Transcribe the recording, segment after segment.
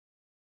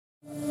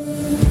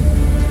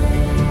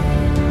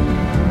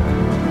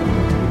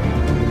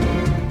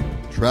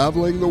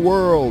traveling the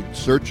world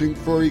searching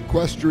for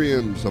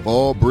equestrians of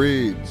all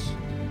breeds.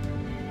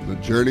 The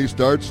journey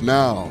starts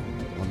now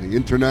on the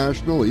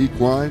International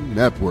Equine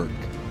Network.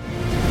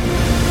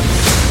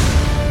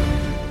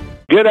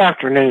 Good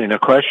afternoon,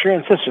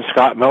 equestrians. This is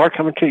Scott Miller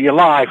coming to you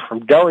live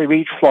from Delray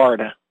Beach,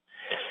 Florida,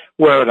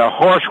 where the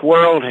horse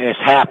world is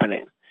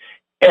happening.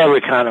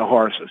 Every kind of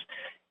horses.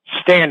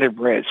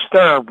 Standardbreds,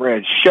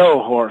 thoroughbreds,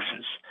 show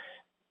horses,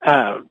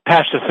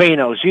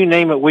 Pastafinos, you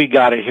name it, we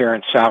got it here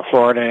in South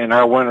Florida, and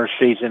our winter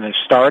season has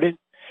started,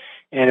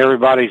 and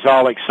everybody's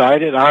all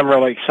excited. I'm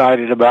really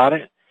excited about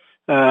it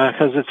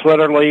because it's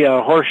literally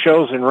horse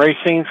shows and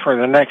racing for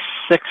the next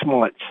 6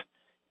 months,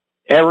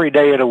 every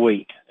day of the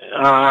week.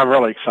 I'm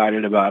really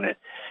excited about it,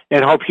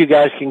 and hope you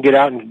guys can get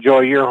out and enjoy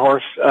your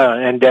horse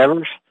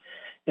endeavors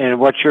and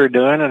what you're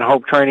doing, and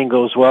hope training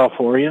goes well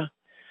for you.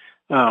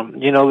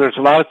 There's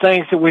a lot of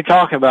things that we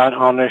talk about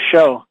on this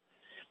show.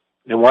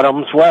 And one of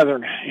them's weather,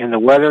 and the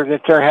weather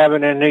that they're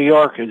having in New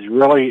York is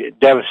really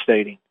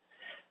devastating.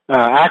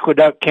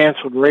 Aqueduct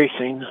canceled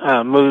racing,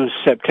 moves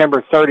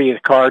September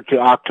 30th card to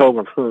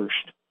October 1st.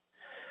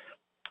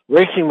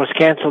 Racing was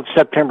canceled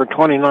September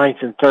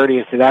 29th and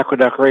 30th at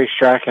Aqueduct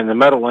Racetrack in the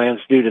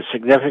Meadowlands due to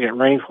significant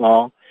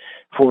rainfall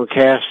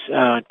forecast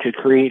to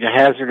create a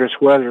hazardous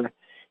weather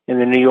in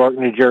the New York,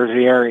 New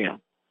Jersey area.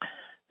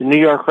 The New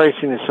York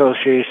Racing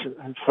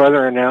Association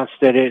further announced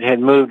that it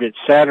had moved its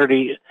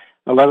Saturday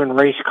 11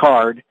 race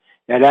card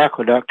at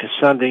Aqueduct to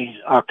Sunday,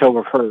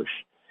 October 1st,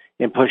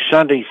 and pushed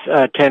Sunday's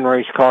 10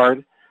 race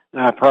card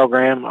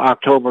program to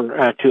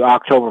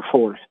October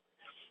 4th.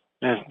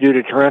 That's due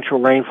to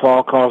torrential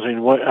rainfall causing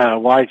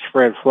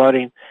widespread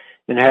flooding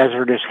and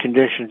hazardous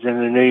conditions in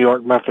the New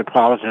York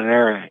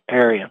metropolitan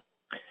area.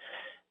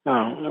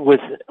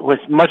 With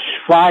as much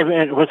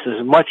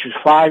as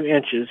 5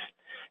 inches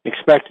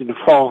expected to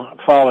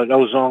fall at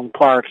Ozone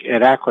Park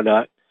at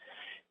Aqueduct,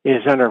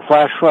 is under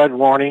flash flood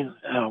warning,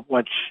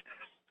 which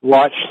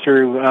watched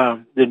through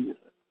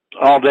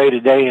all day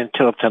today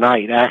until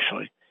tonight,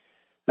 actually.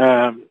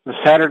 The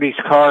Saturday's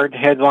card,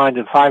 headlined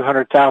at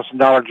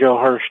 $500,000 Joe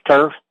Hirsch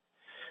Turf.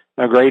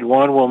 Grade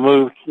 1 will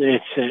move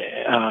its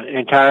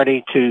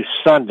entirety to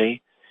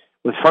Sunday,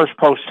 with first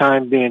post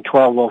time being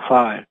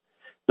 12:05.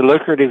 The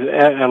lucrative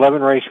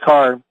 11-race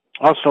card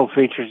also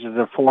features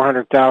the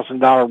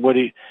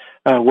 $400,000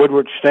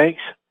 Woodward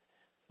Stakes,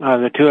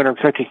 the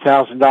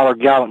 $250,000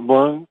 Gallant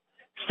Bloom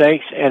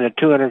Stakes, and the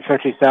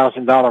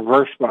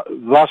 $250,000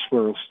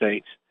 Vosperl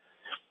Stakes.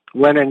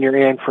 Winning you're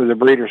in for the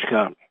Breeders'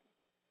 Cup.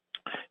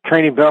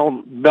 Training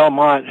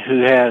Belmont,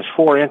 who has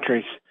 4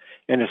 entries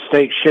in the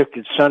stakes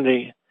shifted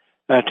Sunday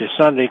to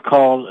Sunday,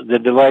 called the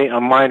delay a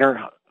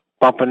minor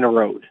bump in the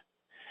road.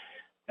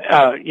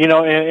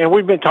 And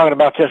we've been talking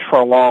about this for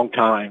a long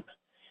time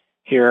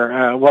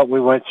here, what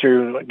we went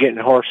through getting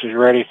horses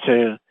ready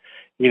to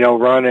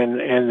run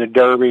in the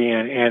Derby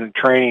and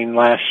training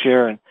last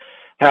year, and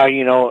how,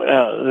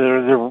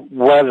 the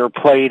weather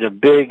played a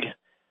big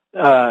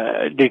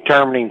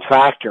determining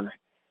factor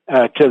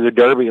to the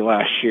Derby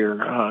last year.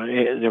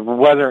 The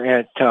weather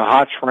at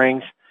Hot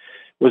Springs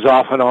was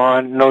off and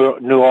on.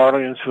 New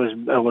Orleans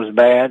was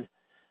bad.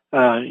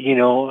 It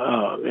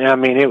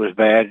was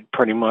bad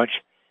pretty much.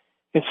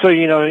 And so,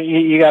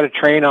 you got to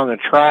train on the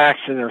tracks,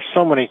 and there's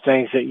so many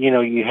things that,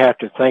 you have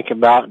to think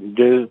about and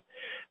do.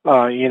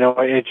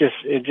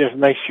 It just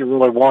makes you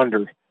really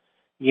wonder,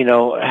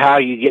 how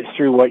you get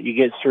through what you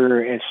get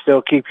through and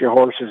still keep your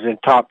horses in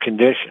top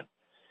condition.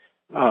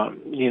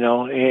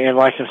 And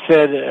like I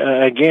said,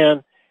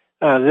 again,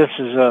 this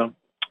is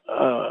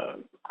a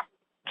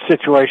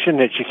situation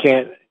that you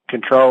can't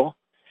control.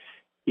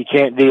 You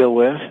can't deal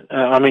with.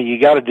 You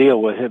got to deal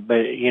with it, but,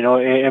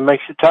 it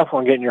makes it tough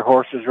on getting your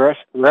horses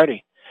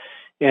ready.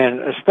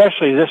 And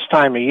especially this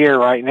time of year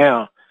right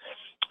now.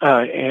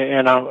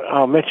 And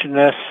I'll mention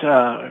this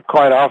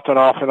quite often,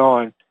 off and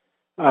on,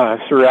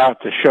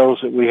 throughout the shows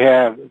that we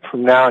have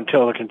from now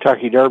until the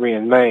Kentucky Derby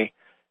in May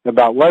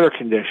about weather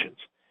conditions.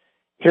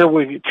 Here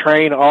we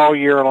train all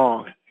year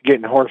long,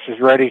 getting horses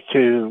ready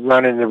to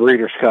run in the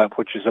Breeders' Cup,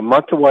 which is a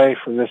month away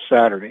from this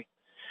Saturday.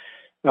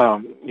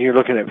 You're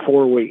looking at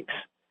 4 weeks.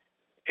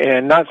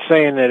 And not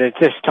saying that at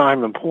this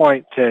time and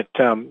point that,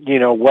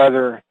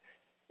 weather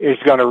is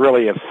going to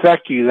really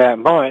affect you that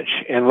much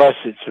unless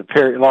it's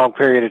a long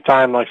period of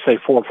time, like say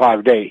 4 or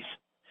 5 days.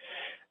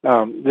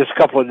 This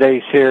couple of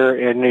days here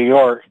in New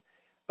York,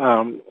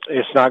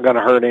 it's not going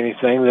to hurt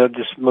anything. They'll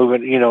just move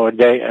it,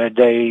 a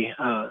day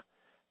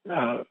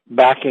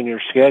back in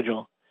your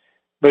schedule.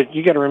 But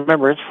you got to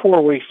remember, it's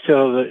 4 weeks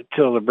till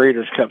the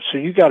Breeders' Cup, so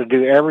you got to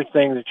do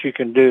everything that you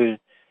can do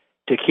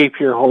to keep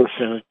your horse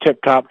in a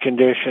tip-top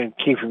condition,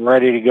 keep him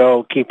ready to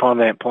go, keep on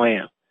that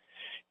plan.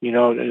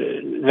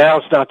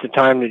 Now's not the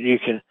time that you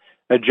can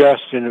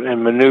adjust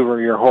and maneuver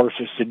your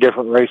horses to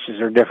different races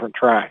or different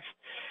tracks.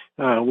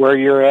 Where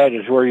you're at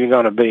is where you're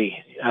going to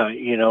be,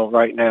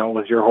 right now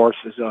with your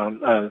horses on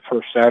the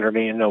first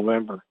Saturday in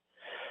November.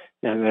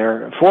 And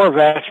there are 4 of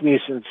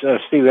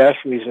Steve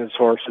Asmussen's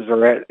horses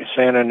are at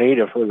Santa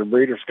Anita for the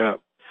Breeders'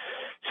 Cup.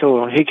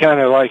 So he kind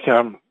of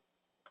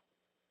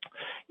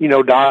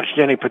dodged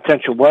any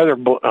potential weather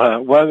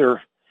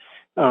bullets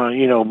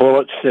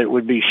that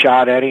would be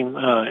shot at him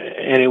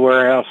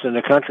anywhere else in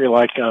the country,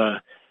 like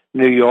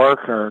New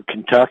York or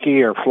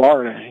Kentucky or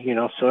Florida.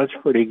 So it's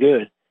pretty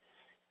good.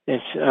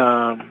 It's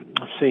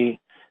let's see,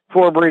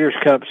 4 Breeders'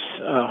 Cups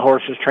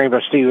horses trained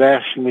by Steve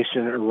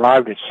Asmussen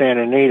arrived at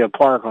Santa Anita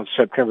Park on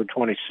September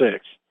 26th.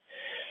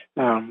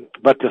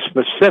 But the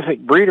specific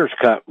Breeders'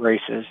 Cup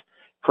races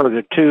for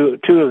the two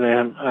of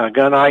them,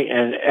 Gunite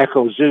and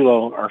Echo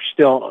Zulu, are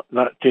still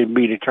not to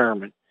be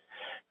determined.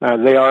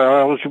 They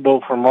are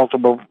eligible for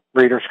multiple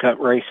Breeders' Cup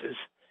races.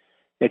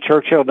 At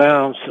Churchill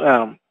Downs,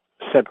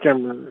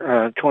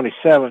 September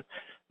 27th,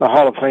 the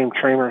Hall of Fame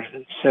trainer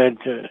said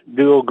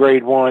dual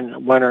Grade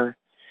 1 winner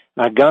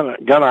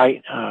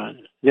Gunite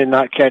did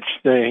not catch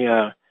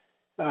the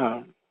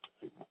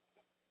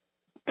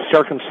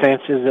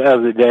circumstances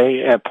of the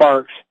day at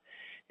Parks,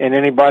 and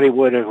anybody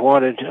would have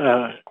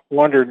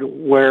wondered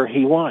where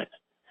he won.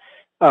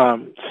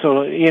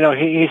 So,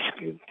 he's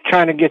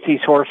trying to get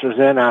these horses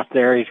in out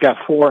there. He's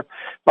got 4,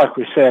 like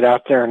we said,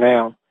 out there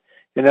now.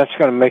 And that's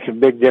going to make a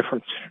big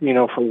difference,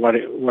 for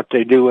what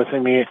they do with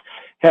him. He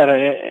had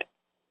an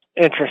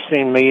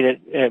interesting meet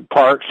at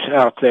Parks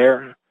out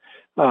there.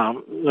 A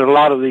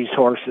lot of these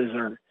horses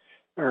are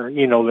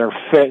they're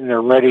fit and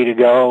they're ready to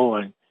go.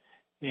 And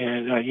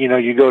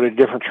you go to a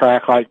different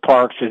track like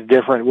Parks, is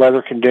different,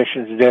 weather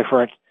conditions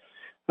different.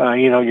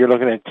 You're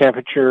looking at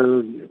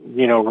temperature,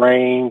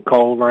 rain,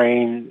 cold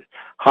rain,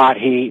 hot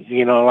heat,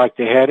 like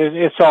they had.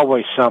 It's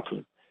always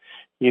something,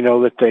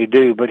 that they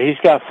do. But he's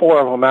got 4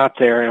 of them out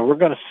there, and we're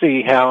going to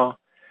see how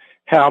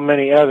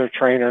many other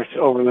trainers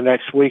over the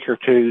next week or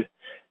two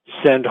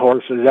send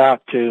horses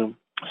out to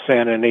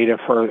Santa Anita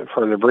for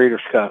the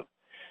Breeders' Cup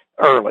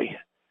early.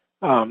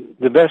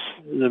 The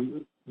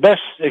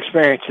best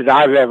experience that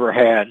I've ever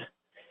had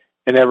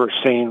and ever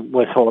seen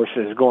with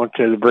horses going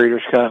to the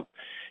Breeders' Cup,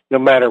 no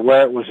matter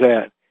where it was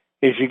at,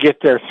 is you get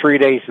there 3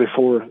 days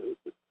before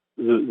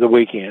the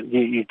weekend.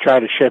 You try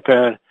to ship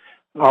in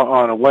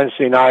on a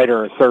Wednesday night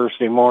or a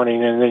Thursday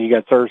morning, and then you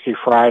got Thursday,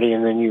 Friday,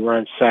 and then you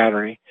run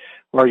Saturday.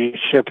 Or you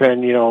ship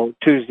in,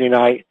 Tuesday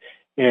night,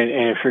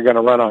 and if you're going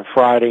to run on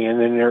Friday, and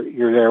then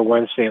you're there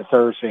Wednesday and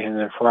Thursday, and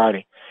then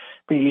Friday.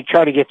 But you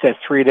try to get that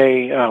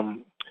 3-day,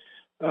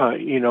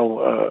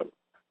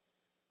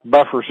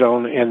 buffer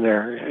zone in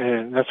there,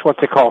 and that's what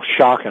they call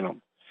shocking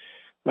them.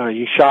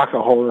 You shock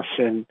a horse,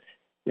 and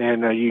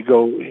you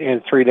go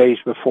in 3 days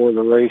before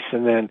the race,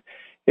 and then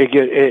it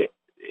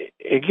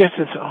gives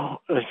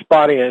its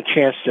body a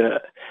chance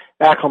to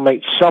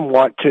acclimate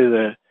somewhat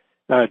to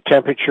the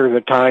temperature,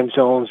 the time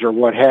zones, or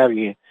what have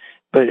you.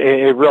 But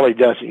it really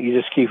doesn't. You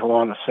just keep them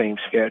on the same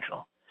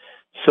schedule.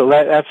 So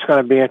that's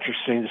going to be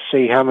interesting to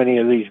see how many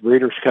of these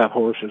Breeders' Cup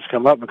horses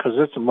come up, because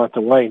it's a month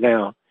away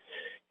now,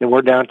 and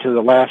we're down to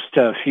the last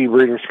few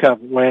Breeders'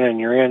 Cup win and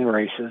you're in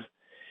races.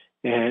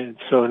 And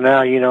so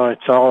now,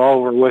 it's all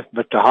over with,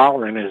 but the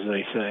hollering, as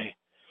they say.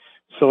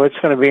 So it's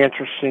going to be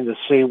interesting to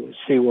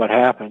see what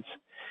happens.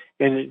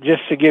 And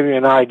just to give you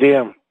an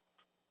idea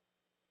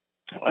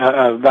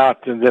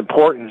about the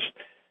importance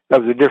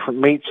of the different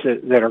meets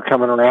that are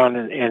coming around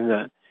and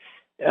the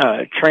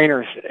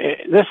trainers,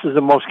 this is the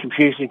most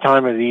confusing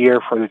time of the year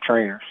for the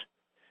trainers,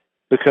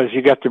 because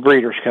you got the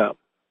Breeders' Cup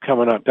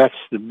coming up. That's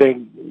the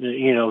big,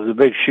 the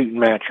big shooting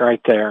match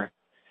right there.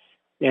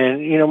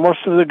 And, most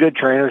of the good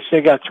trainers,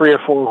 they got 3 or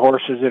 4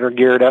 horses that are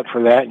geared up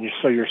for that, and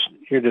so you're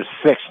just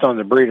fixed on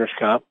the Breeders'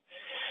 Cup.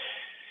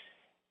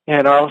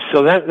 And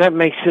also that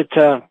makes it,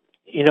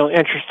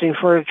 interesting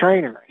for a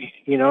trainer.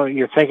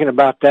 You're thinking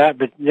about that,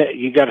 but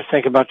you got to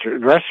think about the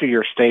rest of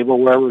your stable,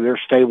 wherever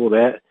they're stabled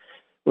at,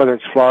 whether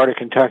it's Florida,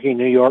 Kentucky,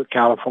 New York,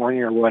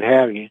 California, or what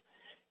have you.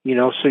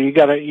 So you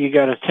got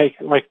to take,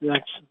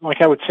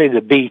 like I would say,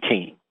 the B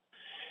team.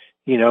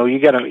 You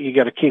got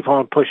to keep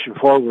on pushing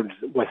forward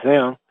with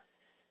them.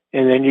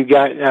 And then you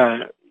got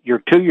your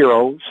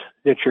 2-year-olds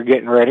that you're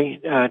getting ready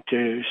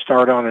to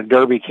start on a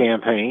Derby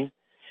campaign.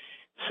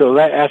 So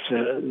that's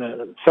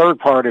the third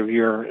part of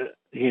your,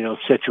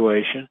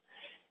 situation.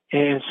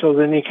 And so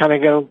then you kind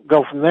of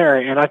go from there.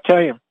 And I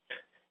tell you,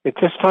 at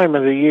this time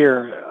of the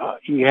year,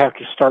 you have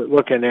to start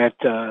looking at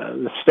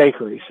the stake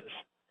races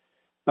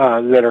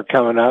that are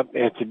coming up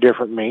at the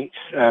different meets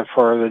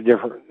for the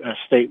different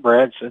state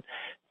breds. And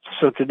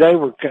so today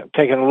we're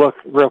taking a look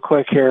real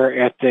quick here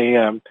at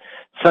the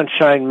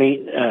Sunshine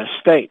Meet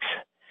Stakes.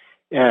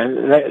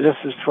 And this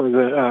is for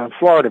the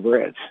Florida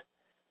breds.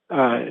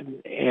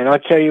 And I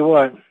tell you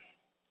what,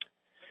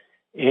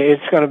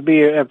 it's going to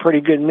be a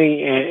pretty good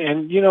meet.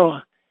 And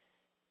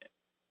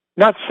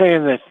not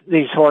saying that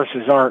these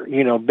horses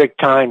aren't,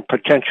 big-time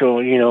potential,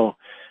 $1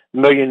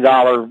 million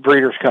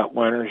Breeders' Cup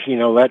winners,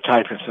 that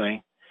type of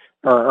thing,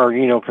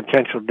 or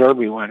potential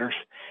Derby winners.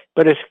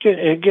 But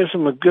it gives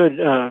them a good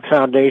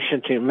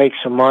foundation to make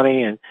some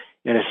money and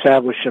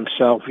establish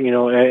himself,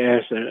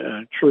 as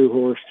a true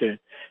horse to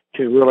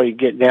really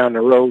get down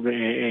the road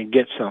and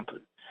get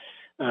something,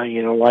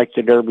 like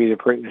the Derby, the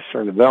Preakness,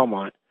 or the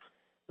Belmont.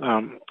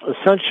 The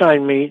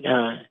Sunshine Meet,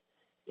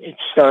 it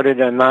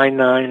started at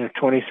 9/9 of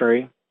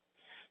 23.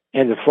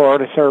 and the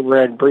Florida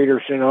Thoroughbred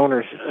Breeders and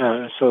Owners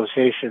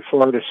Association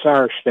Florida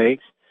Sire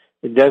Stakes,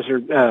 the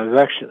Desert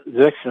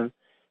Vixen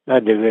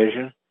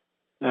division.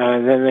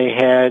 Then they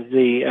had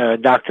the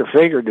Dr.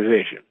 Figure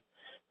division.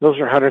 Those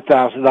are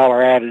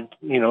 $100,000 added,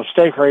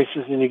 stake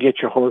races, and you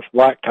get your horse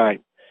black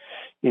type,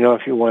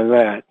 if you win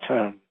that.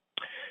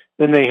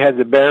 Then they had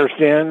the Bears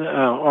Den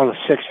on the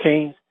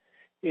 16th,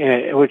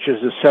 which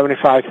is a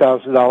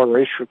 $75,000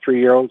 race for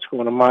 3-year-olds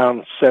going a mile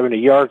and 70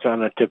 yards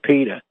on a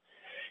Tapeta.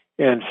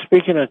 And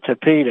speaking of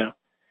Tapeta,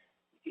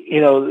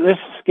 this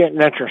is getting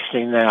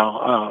interesting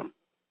now.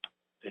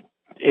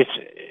 It's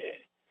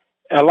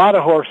a lot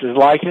of horses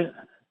like it,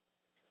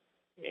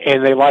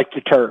 and they like the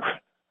turf.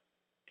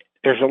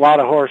 There's a lot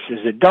of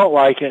horses that don't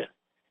like it,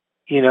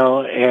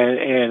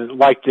 and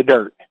like the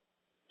dirt.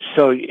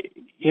 So,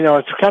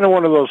 it's kind of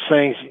one of those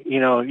things,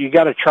 you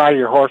got to try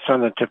your horse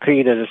on the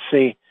Tapeta to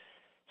see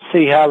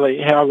how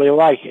they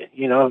like it,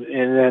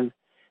 and then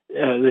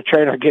the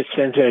trainer gets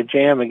into a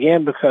jam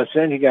again, because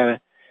then you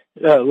got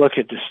to look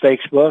at the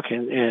stakes book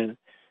and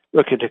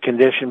look at the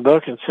condition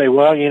book and say,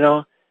 well,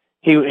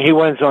 he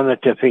wins on the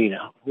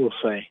Tapeta, we'll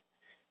say.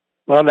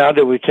 Well, now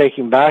do we take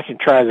him back and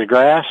try the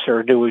grass,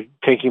 or do we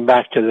take him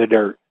back to the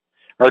dirt,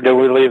 or do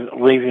we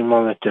leave him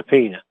on the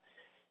Tapeta?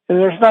 And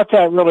there's not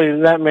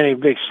that many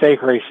big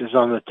stake races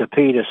on the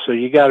Tapeta, so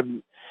you got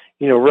to,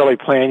 really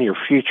plan your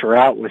future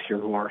out with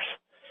your horse,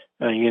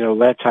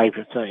 that type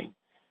of thing.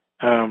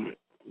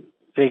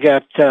 They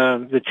got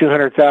the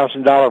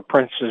 $200,000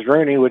 Princess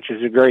Rooney, which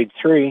is a grade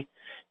 3,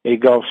 a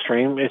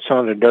Gulfstream. It's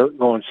on the dirt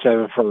going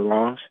 7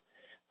 furlongs.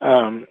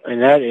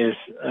 And that is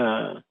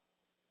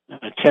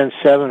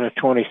 10-7 of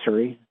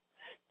 23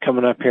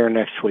 coming up here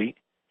next week.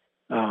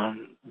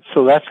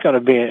 So that's going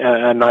to be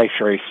a nice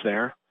race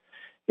there.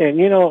 And,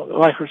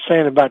 like we're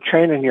saying about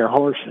training your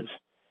horses,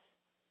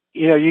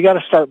 you got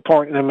to start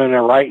pointing them in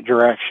the right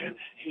direction.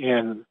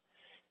 And,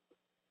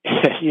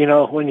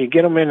 when you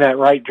get them in that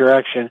right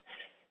direction,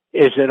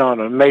 is it on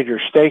a major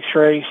stakes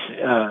race?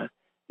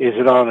 Is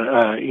it on,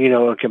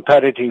 a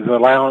competitive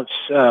allowance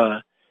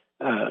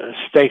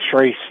stakes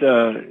race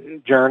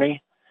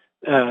journey?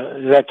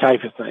 That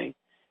type of thing.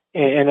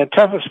 And the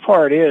toughest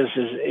part is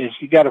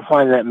you got to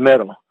find that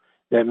middle,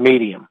 that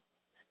medium.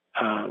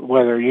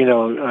 Whether,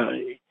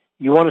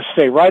 you want to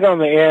stay right on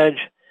the edge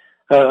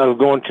of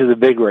going to the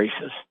big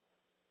races,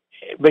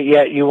 but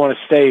yet you want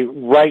to stay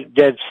right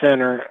dead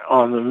center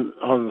on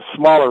the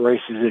smaller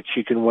races that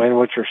you can win,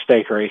 which are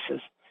stake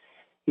races.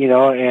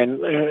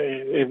 And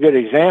a good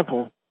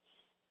example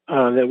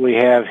that we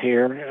have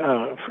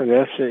here for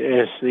this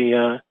is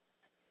the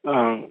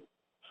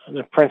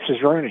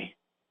Princess Rooney.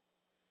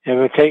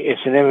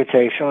 It's an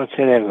invitational. It's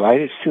an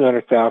invite. It's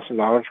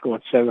 $200,000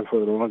 going 7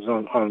 furlongs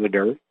on the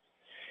dirt,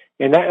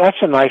 and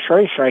that's a nice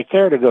race right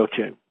there to go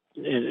to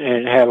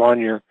and have on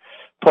your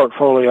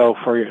portfolio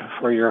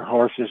for your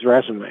horse's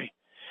resume.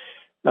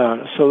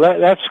 So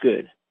that's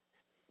good.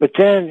 But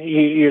then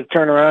you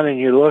turn around and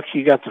you look.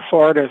 You got the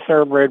Florida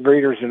Thoroughbred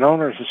Breeders and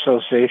Owners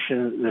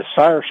Association, the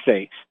Sire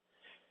Stakes.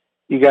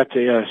 You got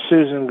the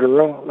Susan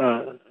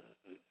Girl,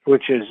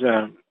 which is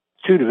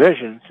 2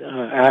 divisions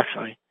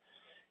actually.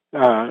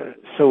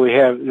 So we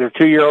have their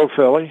 2-year-old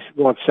fillies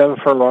going 7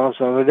 furlongs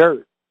on the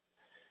dirt.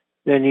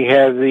 Then you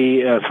have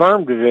the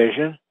Firm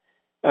division,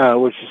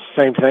 which is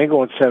the same thing,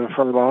 going 7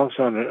 furlongs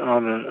on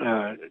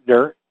the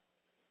dirt.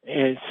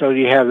 And so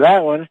you have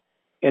that one,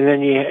 and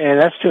then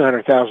that's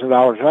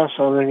 $200,000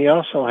 also. And then you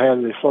also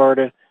have the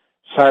Florida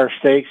Sire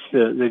Stakes,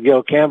 the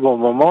Gil Campbell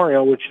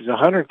Memorial, which is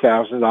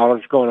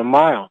 $100,000 going a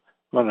mile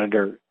on the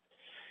dirt.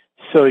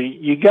 So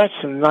you got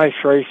some nice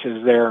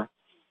races there,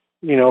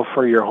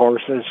 for your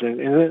horses.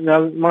 And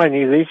now, mind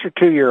you, these are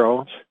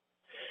 2-year-olds.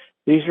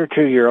 These are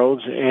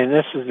 2-year-olds, and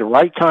this is the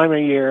right time of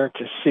year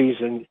to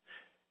season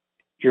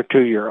your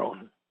 2-year-old.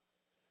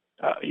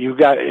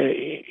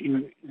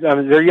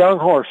 They're young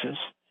horses,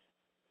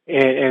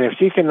 and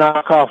if you can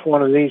knock off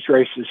one of these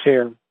races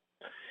here,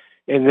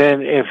 and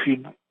then if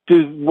you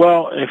do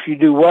well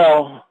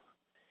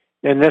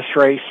in this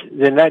race,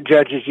 then that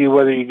judges you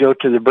whether you go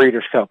to the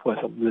Breeders' Cup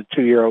with them, the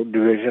 2-year-old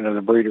division of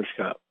the Breeders'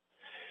 Cup.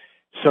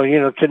 So,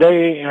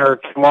 today or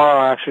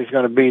tomorrow actually is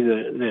going to be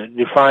the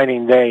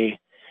defining day,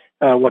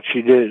 what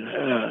you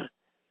do.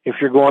 If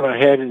you're going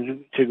ahead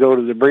and to go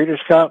to the Breeders'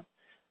 Cup,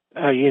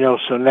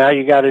 so now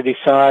you got to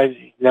decide,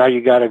 now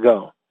you got to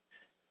go.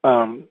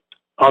 On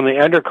the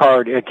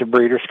undercard at the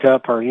Breeders'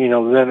 Cup, or,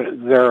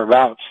 then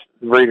thereabouts,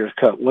 the Breeders'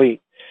 Cup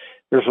week,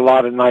 there's a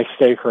lot of nice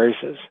stake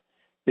races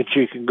that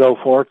you can go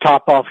for,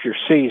 top off your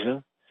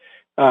season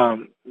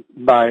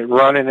by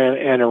running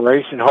in a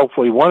race and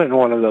hopefully winning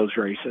one of those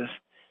races.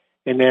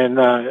 And then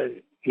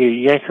you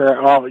yank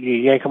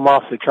them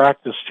off the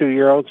track, those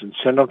 2-year-olds, and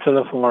send them to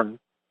the farm.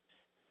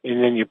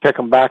 And then you pick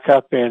them back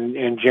up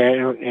in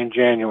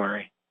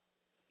January,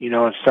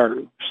 and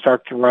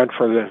start to run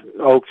for the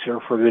Oaks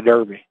or for the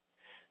Derby.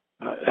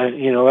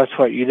 That's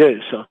what you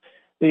do. So,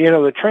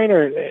 the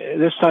trainer,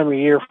 this time of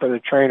year for the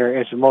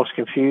trainer is the most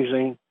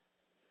confusing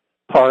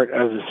part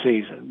of the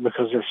season,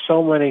 because there's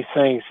so many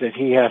things that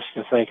he has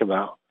to think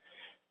about.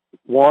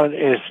 One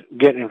is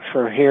getting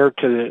from here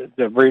to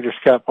the Breeders'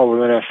 Cup over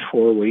the next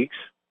 4 weeks.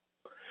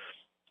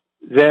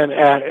 Then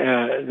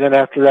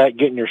after that,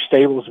 getting your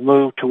stables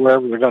moved to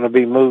wherever they're going to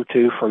be moved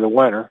to for the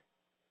winter.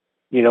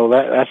 You know,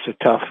 that's a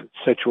tough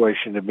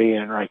situation to be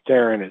in right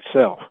there in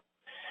itself.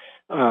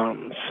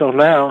 So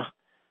now,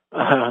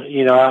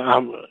 you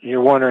know,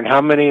 you're wondering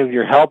how many of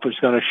your help is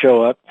going to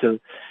show up to,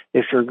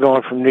 if you're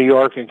going from New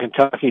York and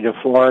Kentucky to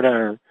Florida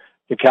or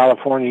to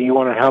California, you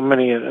wonder how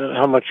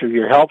much of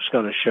your help's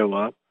going to show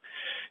up,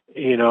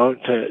 you know,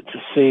 to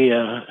see,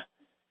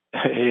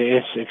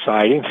 it's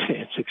exciting.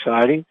 It's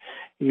exciting.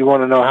 You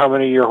want to know how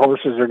many of your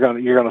horses you're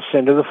going to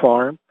send to the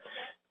farm,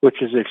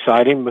 which is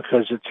exciting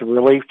because it's a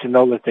relief to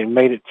know that they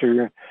made it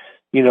through,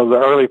 you know, the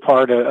early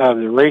part of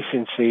the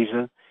racing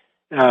season,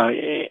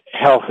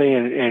 healthy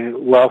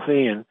and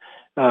wealthy, and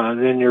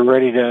then you're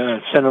ready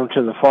to send them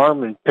to the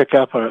farm and pick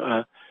up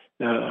a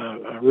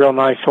real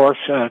nice horse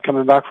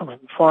coming back from the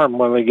farm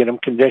when they get them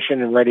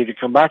conditioned and ready to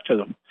come back to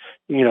them,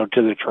 you know,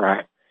 to the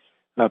track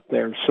up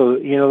there. So,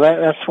 you know,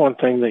 that's one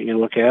thing that you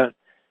look at.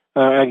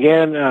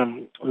 Again,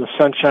 the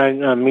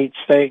Sunshine Meat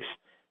Stakes,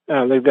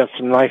 they've got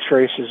some nice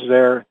races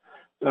there.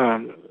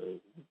 I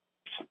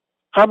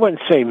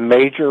wouldn't say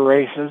major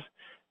races.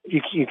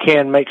 You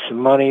can make some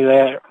money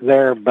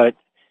there, but,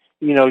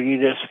 you know,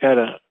 you just got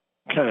to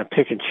kind of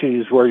pick and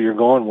choose where you're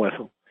going with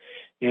them.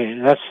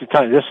 And that's the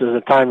time. This is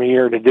the time of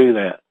year to do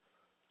that.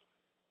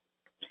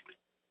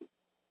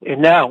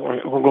 And now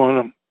we're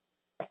going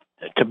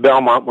to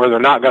Belmont, where they're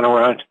not going to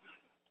run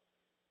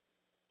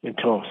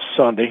until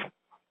Sunday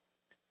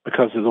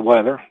because of the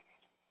weather.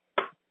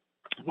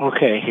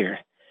 Okay, here.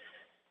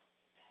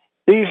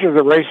 These are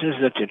the races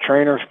that the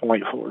trainers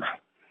point for.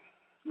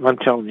 I'm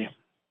telling you,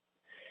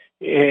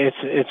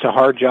 it's a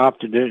hard job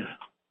to do.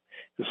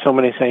 So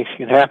many things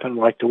can happen,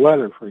 like the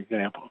weather, for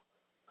example.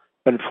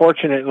 But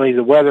unfortunately,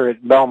 the weather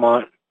at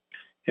Belmont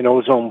in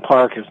Ozone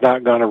Park is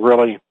not going to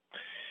really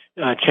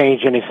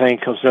change anything,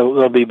 because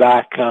they'll be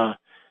back,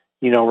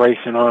 you know,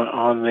 racing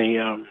on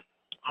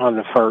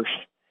the first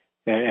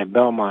at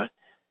Belmont.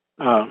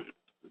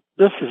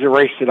 This is a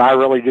race that I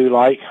really do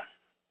like,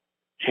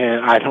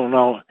 and I don't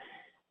know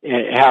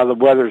how the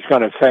weather is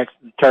going to affect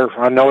the turf.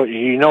 I know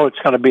it's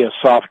going to be a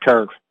soft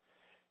turf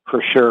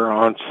for sure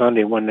on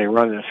Sunday when they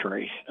run this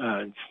race.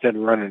 Instead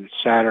of running it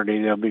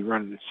Saturday, they'll be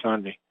running it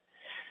Sunday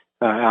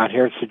out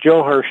here. It's the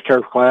Joe Hirsch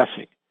Turf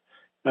Classic.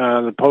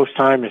 The post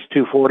time is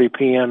 2:40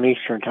 p.m.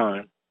 Eastern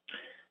time.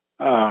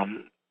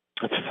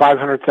 It's a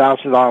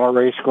 $500,000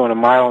 race going 1.5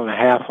 miles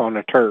on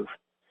the turf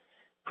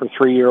for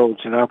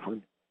 3-year-olds and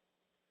upward.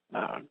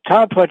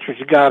 Todd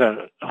Pletcher's got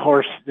a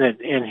horse that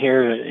in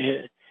here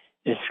that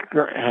it's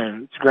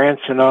Grand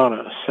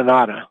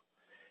Sonata,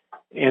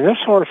 and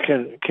this horse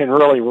can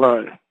really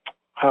run.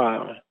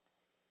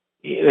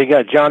 They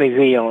got Johnny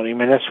V on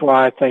him, and that's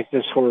why I think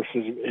this horse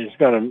is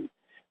going to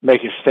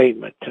make a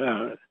statement.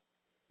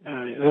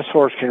 This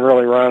horse can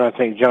really run. I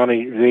think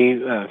Johnny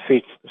V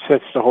fits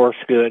the horse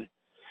good.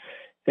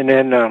 And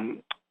then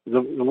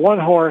the one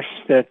horse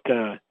that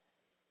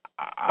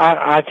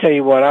I tell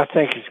you what, I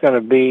think is going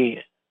to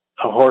be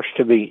a horse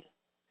to beat,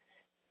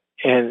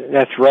 and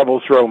that's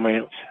Rebel's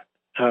Romance.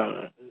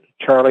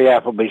 Charlie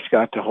Appleby's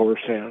got the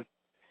horse in.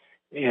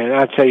 And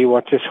I tell you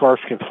what, this horse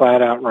can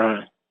flat out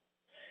run.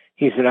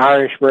 He's an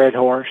Irish bred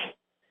horse,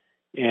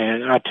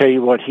 and I tell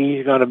you what,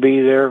 he's going to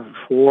be there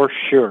for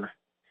sure.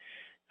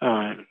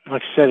 Like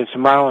I said, it's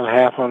 1.5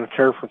 miles on the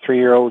turf for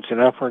 3-year-olds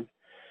and upward.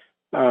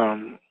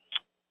 I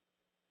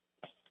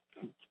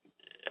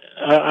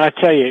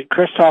tell you,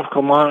 Christophe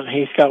Clement,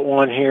 he's got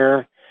one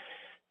here.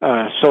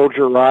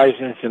 Soldier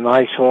Rising, it's a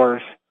nice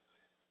horse.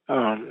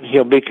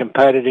 He'll be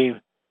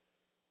competitive.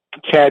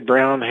 Chad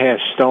Brown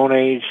has Stone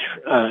Age,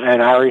 an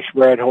Irish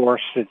bred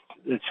horse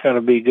that's going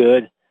to be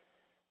good.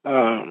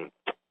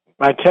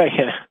 I tell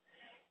you,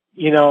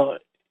 you know,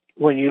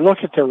 when you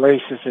look at the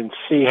races and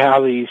see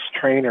how these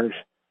trainers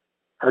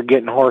are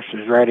getting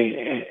horses ready,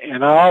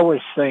 and I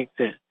always think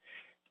that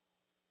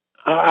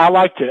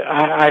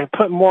I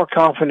put more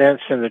confidence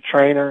in the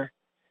trainer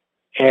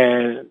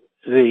and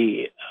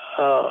the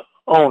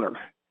owner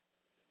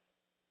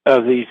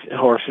of these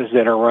horses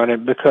that are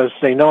running, because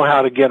they know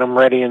how to get them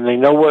ready and they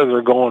know where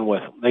they're going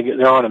with them.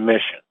 They're on a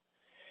mission.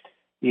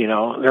 You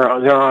know,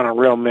 they're on a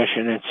real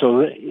mission. And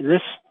so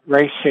this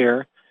race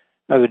here,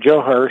 the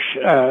Joe Hirsch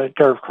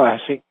Turf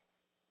Classic,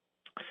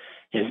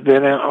 has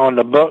been on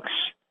the books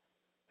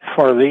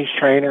for these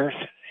trainers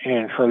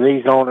and for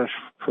these owners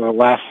for the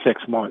last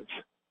 6 months.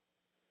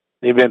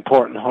 They've been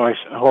importing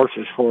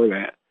horses for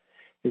that.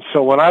 And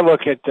so when I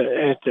look at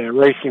the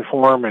racing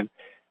form, and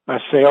I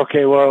say,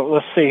 okay, well,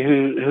 let's see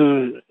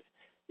who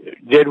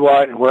did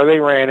what and where they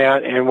ran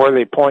at and where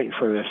they pointing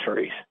for this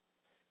race.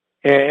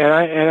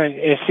 And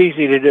it's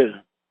easy to do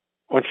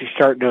once you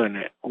start doing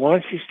that.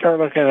 Once you start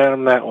looking at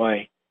them that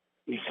way,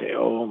 you say,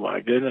 oh my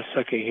goodness,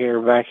 okay,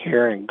 back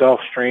here in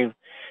Gulfstream,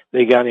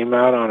 they got him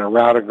out on a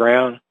route of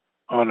ground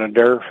on the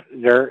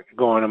dirt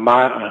going 1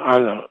 mile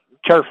on the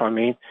turf.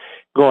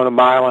 Going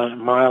 1.5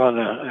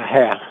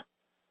 miles.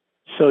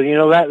 So,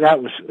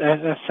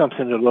 that's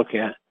something to look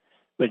at.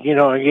 But,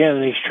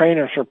 again, these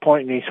trainers are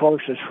pointing these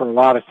horses for a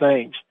lot of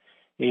things.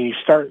 And you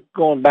start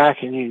going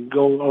back and you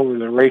go over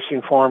the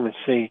racing form and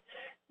see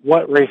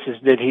what races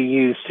did he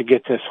use to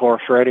get this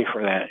horse ready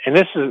for that. And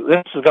this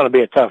is going to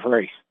be a tough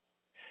race.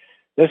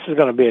 This is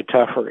going to be a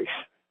tough race.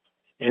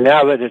 And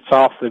now that it's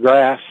off the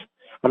grass,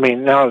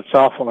 now it's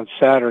off on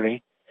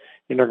Saturday,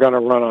 and they're going to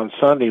run on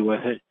Sunday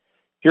with it,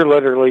 you're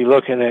literally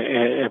looking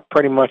at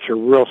pretty much a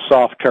real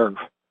soft turf.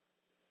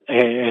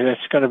 And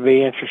it's going to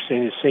be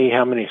interesting to see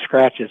how many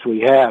scratches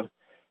we have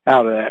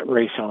out of that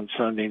race on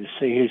Sunday, to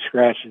see who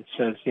scratches and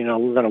says,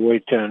 we're going to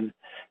wait till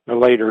a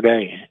later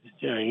day,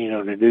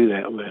 to do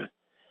that with.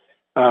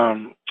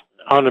 On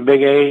the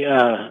Big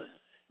A,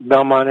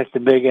 Belmont at the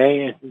Big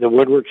A, the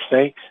Woodward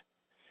Stakes,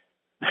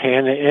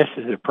 and this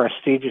is a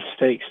prestigious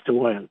stakes to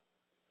win.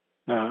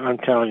 I'm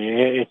telling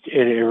you, it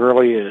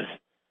really is.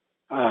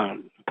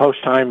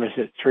 Post time is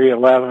at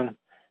 3:11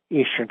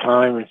 Eastern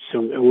time. It's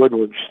the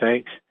Woodward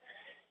Stakes.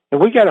 And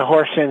we got a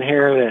horse in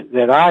here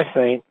that I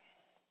think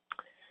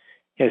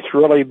has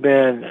really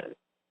been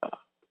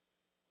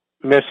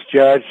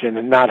misjudged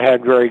and not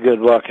had very good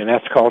luck, and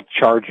that's called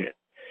Charge It.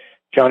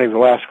 Johnny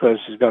Velasquez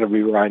is going to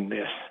be riding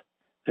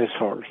this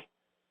horse.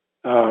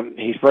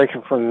 He's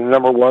breaking from the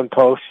number one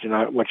post,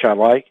 which I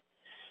like.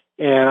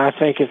 And I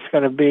think it's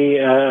going to be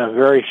a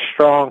very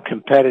strong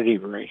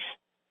competitive race.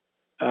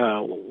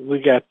 We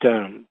got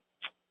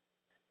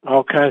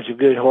all kinds of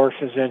good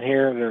horses in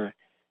here.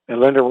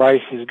 Linda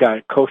Rice has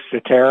got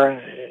Costa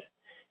Terra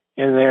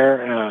in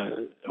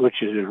there,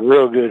 which is a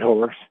real good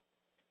horse.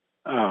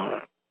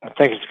 I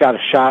think it's got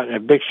a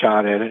big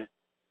shot at it.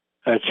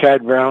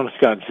 Chad Brown's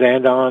got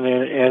Zandon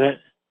in it,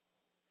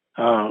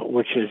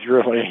 which is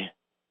really,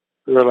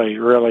 really,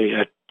 really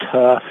a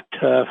tough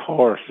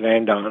horse.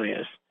 Zandon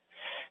is.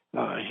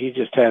 He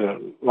just had a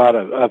lot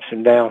of ups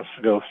and downs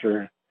to go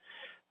through.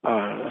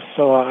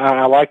 So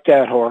I like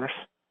that horse.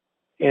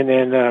 And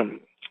then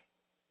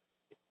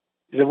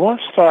the one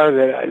star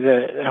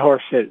the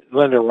horse that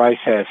Linda Rice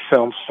has,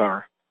 Film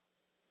Star,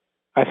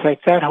 I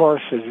think that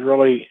horse has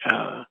really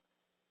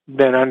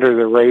been under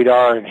the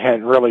radar and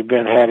hadn't really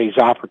had his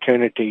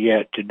opportunity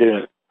yet to do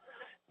it.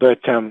 But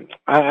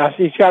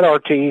he's got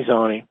Ortiz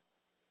on him,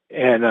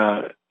 and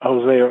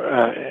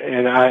Jose,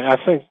 and I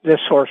think this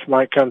horse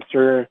might come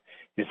through.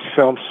 It's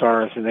Film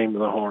Star is the name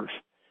of the horse.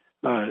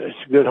 It's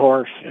a good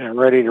horse and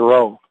ready to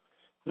roll.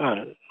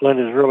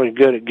 Linda's really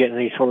good at getting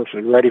these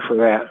horses ready for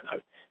that.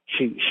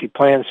 She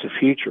plans the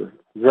future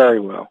very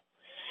well.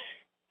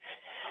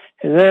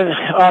 And then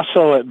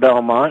also at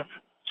Belmont,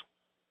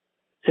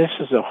 this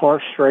is a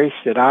horse race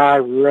that I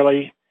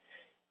really,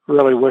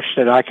 really wish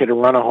that I could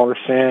run a horse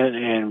in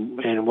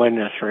and win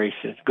this race.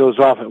 It goes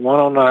off at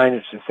 109.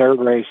 It's the third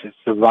race. It's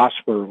the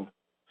Vosper.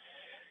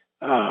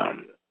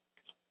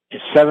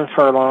 It's 7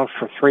 furlongs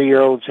for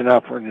 3-year-olds and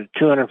upward, and a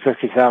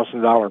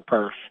 $250,000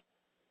 purse.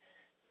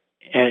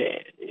 And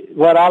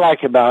what I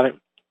like about it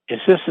is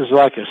this is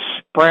like a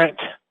sprint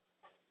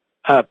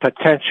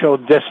potential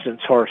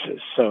distance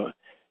horses. So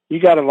you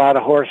got a lot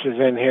of horses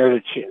in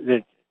here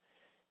that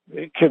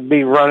could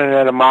be running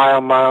at a mile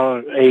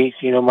and eighth,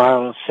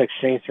 mile and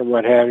 16th or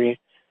what have you,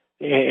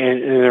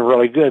 and they're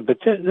really good. But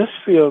this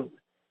field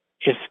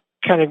has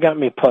kind of got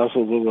me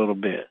puzzled a little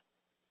bit.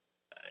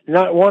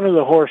 Not one of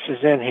the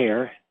horses in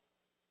here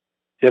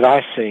that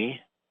I see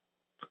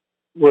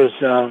was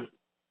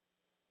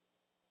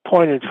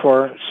pointed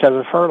for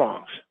 7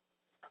 furlongs.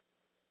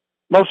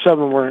 Most of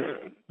them were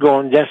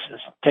going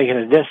distance, taking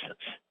a distance.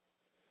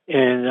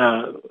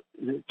 And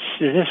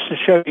just to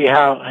show you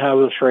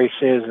how this race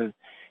is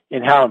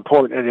and how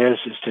important it is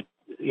to,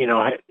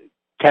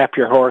 tap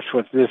your horse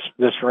with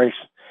this race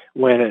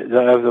win of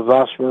the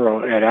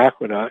Vosper at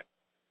Aqueduct.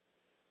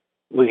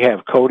 We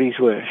have Cody's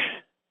Wish.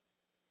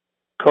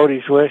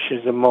 Cody's Wish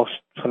is the most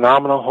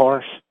phenomenal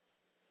horse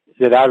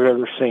that I've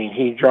ever seen.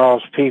 He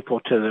draws people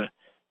to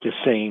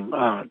see him.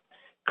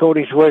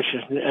 Cody's Wish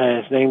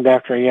is named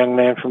after a young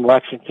man from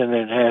Lexington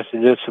that has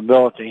a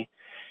disability,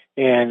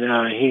 and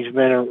he's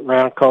been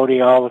around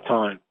Cody all the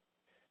time.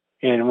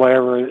 And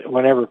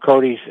whenever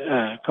Cody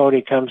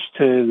comes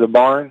to the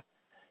barn,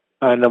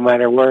 no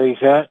matter where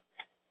he's at,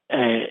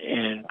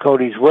 and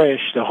Cody's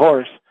Wish, the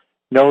horse,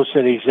 knows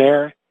that he's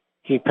there.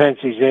 He pins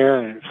his ear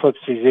and flips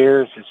his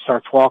ears and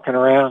starts walking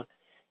around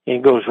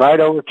and goes right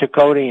over to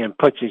Cody and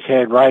puts his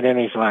head right in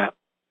his lap.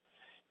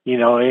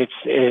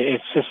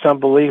 It's just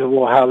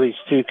unbelievable how these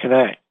two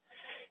connect.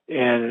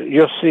 And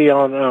you'll see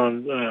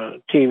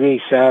on TV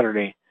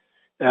Saturday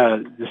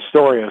the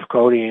story of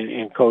Cody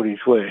and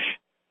Cody's Wish.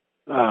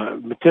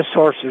 But this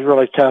horse is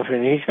really tough,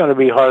 and he's going to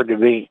be hard to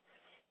beat.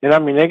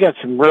 And they got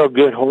some real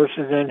good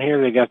horses in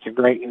here. They got the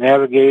Great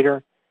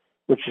Navigator,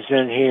 which is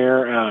in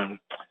here.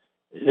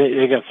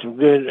 They got some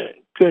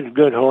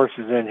good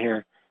horses in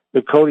here.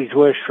 But Cody's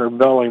Wish for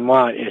Belly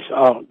Mott is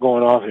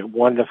going off at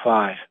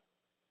 1-5.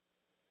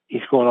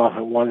 He's going off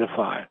at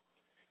 1-5.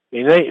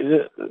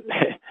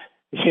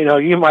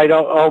 You might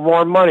owe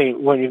more money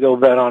when you go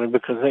bet on him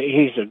because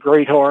he's a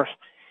great horse,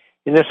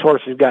 and this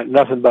horse has got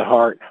nothing but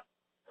heart.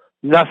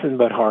 nothing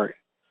but heart,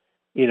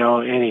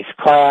 in his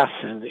class,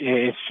 and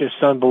it's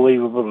just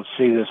unbelievable to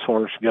see this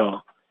horse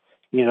go,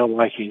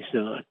 like he's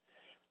doing,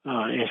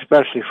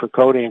 especially for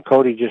Cody, and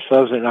Cody just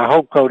loves it, and I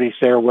hope Cody's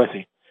there with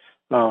him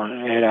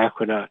at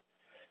Aqueduct.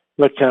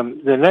 But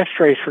the next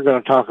race we're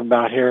going to talk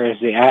about here is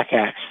the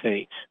ACAC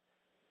Stakes.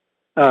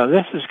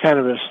 This is kind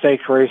of a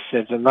stakes race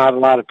that not a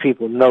lot of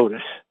people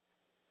notice.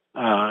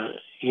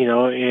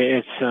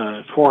 It's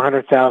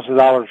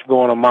 $400,000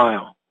 going a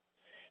mile.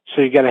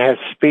 So you got to have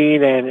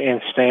speed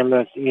and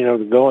stamina,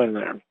 to go in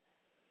there.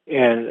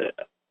 And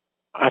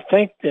I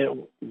think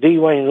that D.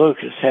 Wayne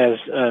Lucas has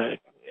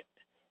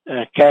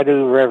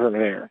Caddo River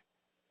there.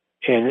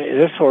 And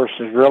this horse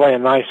is really a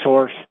nice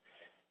horse.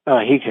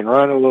 He can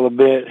run a little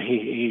bit.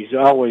 He's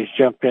always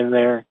jumped in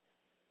there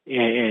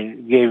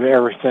and gave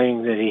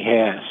everything that he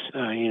has,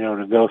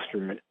 to go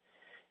through it.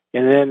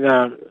 And then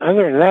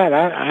other than that,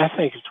 I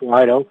think it's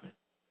wide open.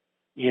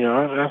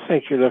 I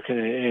think you're looking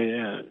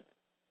at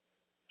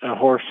a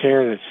horse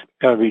here that's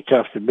going to be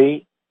tough to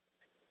beat.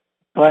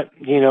 But,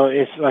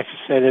 it's like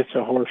I said, it's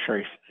a horse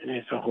race.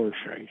 It's a horse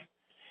race.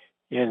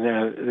 And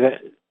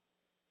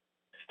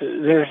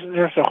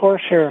there's a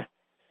horse here,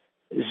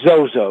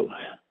 Zozo.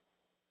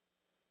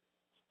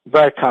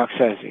 Brad Cox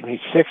has him. He's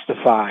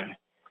 6-5.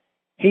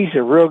 He's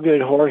a real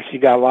good horse. He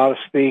got a lot of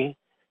speed.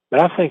 But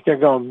I think they're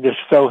going to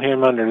just throw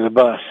him under the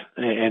bus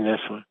in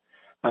this one.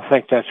 I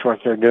think that's what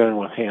they're doing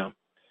with him.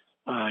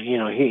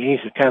 He's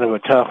a kind of a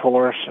tough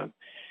horse and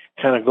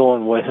kind of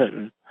going with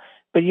it.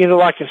 But,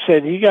 like I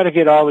said, you got to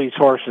get all these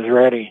horses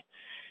ready.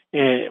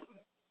 And,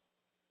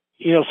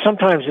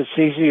 sometimes it's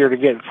easier to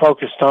get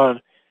focused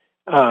on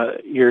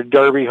your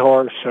Derby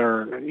horse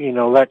or,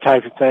 that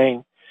type of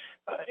thing.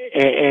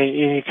 And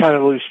you kind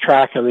of lose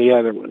track of the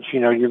other ones.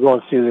 You're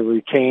going through the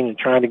routine and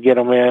trying to get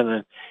them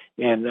in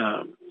and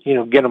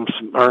get them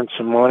earn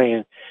some money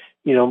and,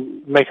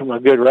 make them a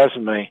good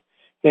resume.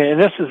 And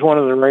this is one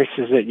of the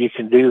races that you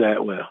can do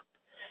that with.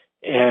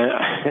 And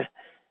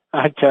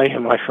I tell you,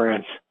 my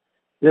friends,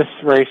 this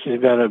race is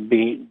going to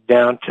be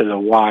down to the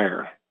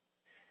wire.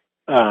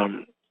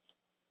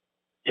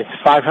 It's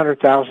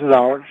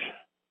 $500,000.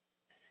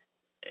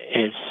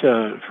 It's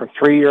for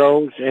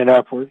 3-year-olds and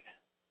upward.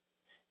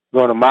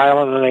 Going a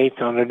mile and an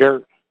eighth on the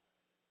dirt.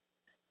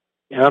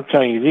 And I'm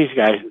telling you, these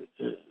guys,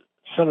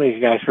 some of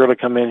these guys really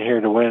come in here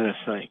to win this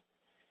thing.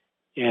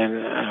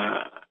 And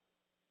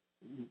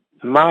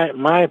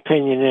my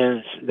opinion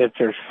is that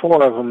there's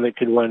 4 of them that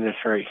could win this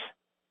race.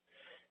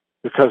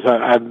 Because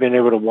I've been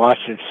able to watch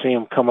and see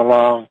them come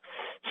along,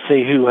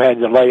 see who had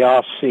the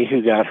layoffs, see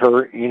who got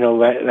hurt,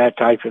 that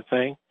type of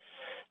thing.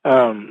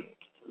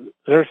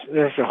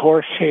 There's a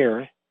horse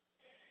here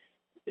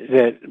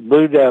that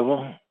Blue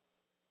Devil,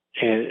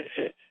 and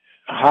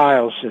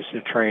Hiles is the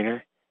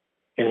trainer,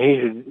 and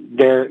he's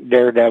a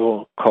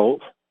daredevil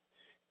colt.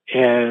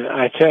 And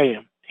I tell you,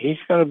 he's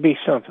going to be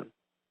something.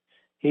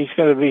 He's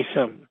going to be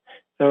something.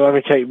 So let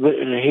me tell you,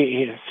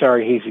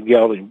 he's a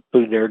gelding.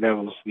 Blue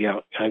Daredevil's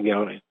a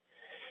gelding.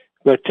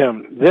 But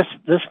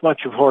this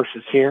bunch of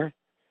horses here,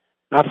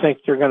 I think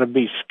they're going to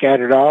be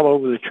scattered all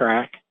over the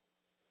track.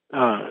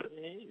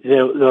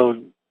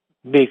 They'll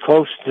be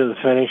close to the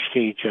finish to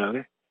each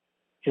other.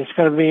 It's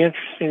going to be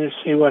interesting to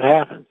see what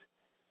happens.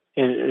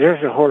 And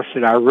there's a horse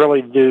that I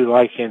really do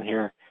like in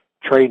here,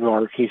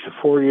 Trademark. He's a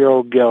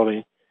 4-year-old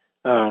gelding.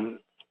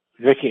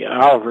 Vicky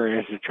Oliver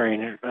is the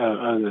trainer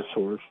of this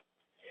horse.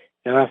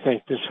 And I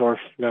think this horse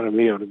is going to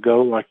be able to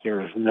go like there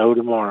is no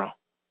tomorrow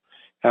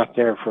out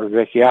there for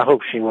Vicky. I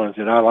hope she wins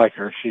it. I like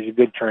her. She's a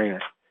good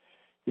trainer.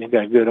 She's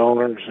got good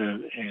owners,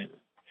 and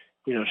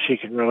she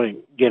can really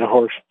get a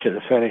horse to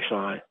the finish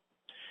line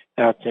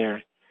out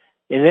there.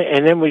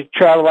 And then we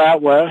travel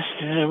out west,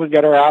 and we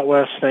got our out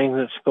west thing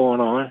that's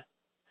going on.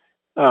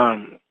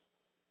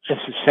 This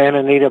is Santa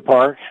Anita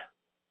Park.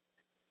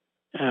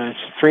 It's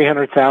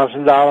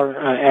 $300,000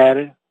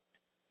 added.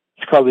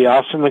 It's called the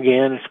Awesome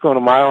Again. It's going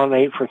a mile and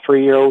 8 for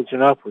 3-year-olds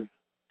and upward.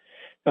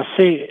 Now,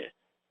 see,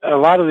 a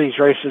lot of these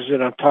races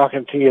that I'm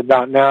talking to you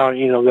about now,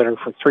 that are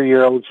for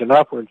 3-year-olds and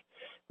upward,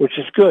 which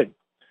is good.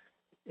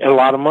 A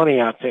lot of money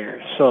out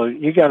there. So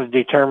you got to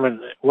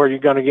determine where you're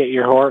going to get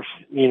your horse,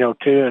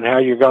 to, and how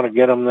you're going to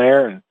get them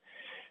there. And,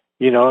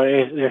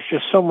 there's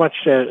just so much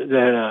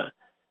that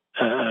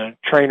a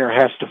trainer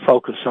has to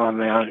focus on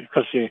now,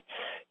 because you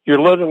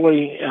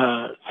literally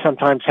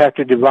sometimes have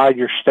to divide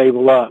your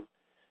stable up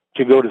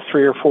to go to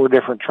 3 or 4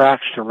 different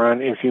tracks to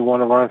run if you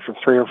want to run for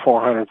 $300,000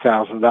 or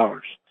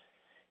 $400,000.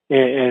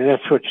 And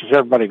that's what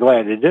everybody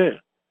glad to do.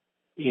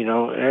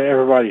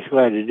 Everybody's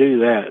glad to do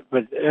that.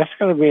 But that's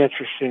going to be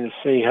interesting to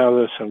see how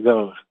this one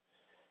goes.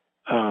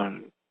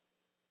 I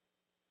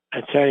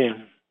tell you,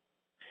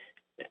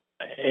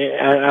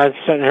 I was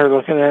sitting here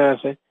looking at it,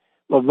 I said,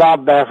 well,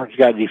 Bob Baffert's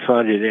got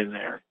defunded in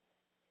there.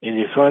 And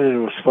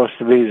defunded was supposed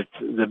to be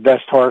the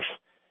best horse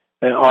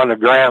on the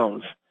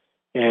grounds.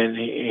 And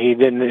it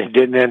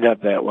didn't end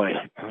up that way.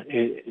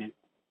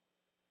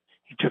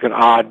 He took an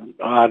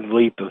odd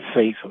leap of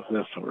faith with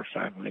this horse,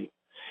 I believe,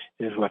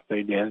 is what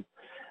they did.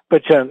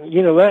 But,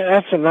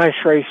 that's a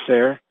nice race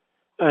there.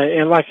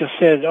 And like I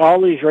said,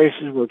 all these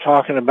races we're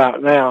talking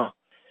about now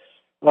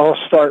all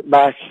start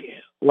back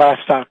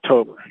last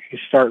October. You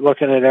start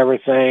looking at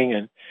everything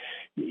and,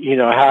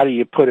 how do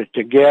you put it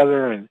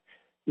together and,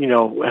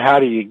 how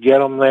do you get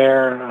them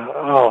there?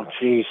 Oh,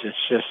 geez, it's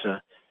just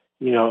a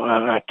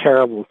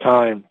terrible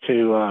time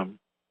to,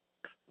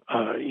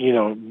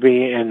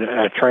 be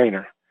a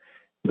trainer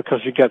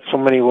because you got so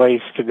many ways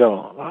to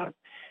go.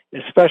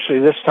 Especially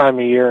this time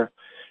of year,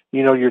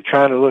 you're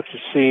trying to look to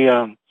see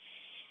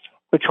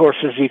which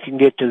horses you can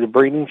get to the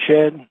breeding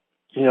shed.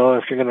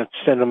 If you're going to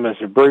send them as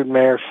a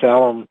broodmare,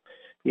 sell them,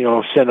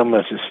 send them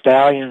as a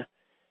stallion.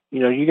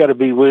 You got to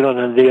be wheeling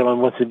and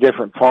dealing with the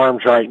different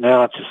farms right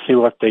now to see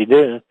what they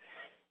do.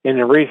 And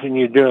the reason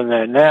you're doing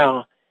that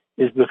now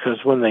is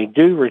because when they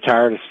do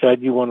retire to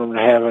stud, you want them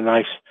to have a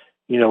nice,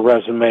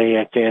 resume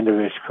at the end of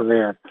his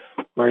career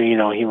where,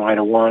 he might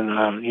have won,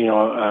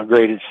 a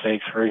graded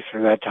stakes race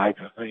or that type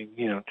of thing,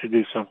 to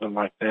do something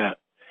like that.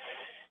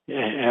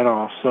 And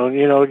also,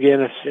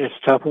 again, it's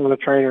tough on the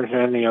trainers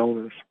and the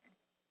owners.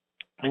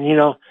 And,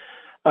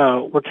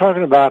 we're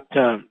talking about,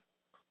 the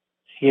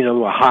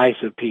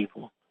highs of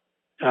people.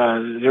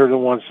 They're the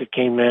ones that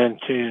came in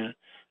to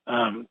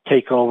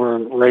take over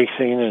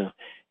racing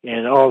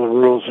and all the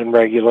rules and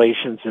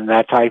regulations and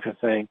that type of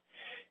thing.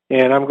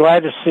 And I'm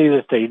glad to see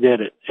that they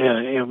did it.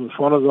 It was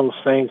one of those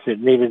things that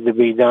needed to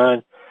be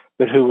done,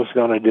 but who was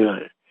going to do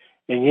it?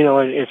 And,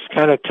 it's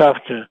kind of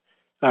tough to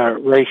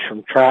race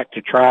from track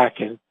to track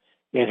and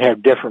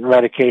have different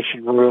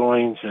medication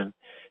rulings and,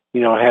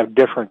 have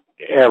different,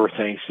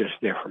 everything's just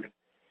different.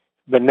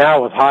 But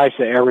now with HISA,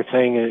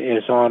 everything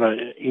is on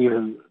an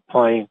even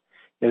plane,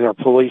 and they're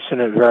policing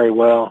it very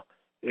well,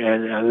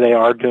 and they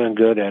are doing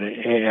good at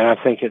it. And I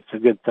think it's a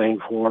good thing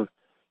for,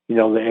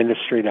 the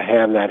industry to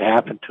have that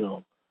happen to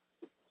them.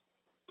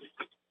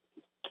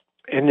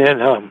 And then,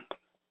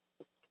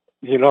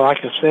 like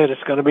I said,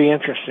 it's going to be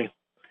interesting.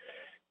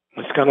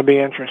 It's going to be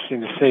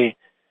interesting to see.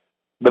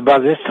 But by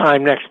this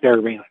time next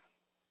Derby,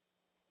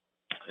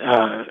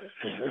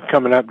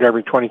 coming up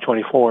Derby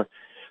 2024,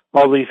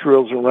 all these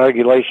rules and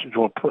regulations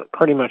will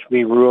pretty much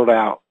be ruled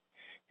out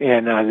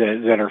and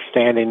that are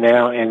standing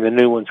now, and the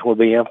new ones will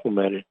be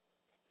implemented.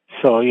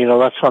 So,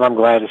 that's what I'm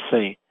glad to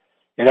see.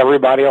 And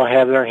everybody will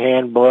have their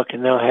handbook,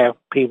 and they'll have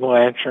people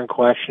answering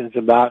questions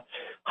about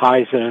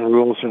HISA and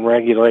rules and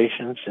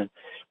regulations. And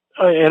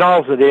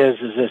all it is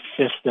it's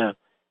just an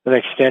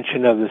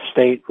extension of the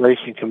State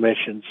Racing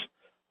Commission's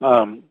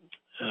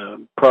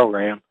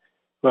program,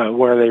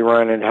 where they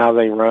run and how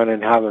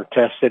they're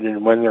tested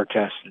and when they're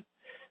tested.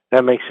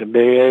 That makes a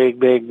big,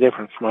 big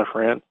difference, my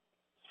friend.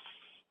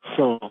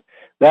 So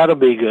that'll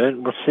be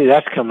good. We'll see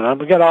that's coming up.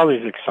 We got all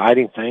these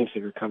exciting things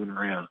that are coming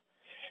around.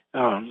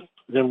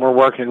 Then we're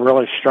working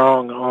really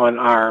strong on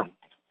our,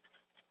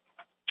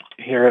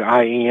 here at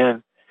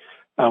IEN,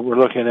 we're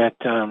looking at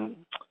a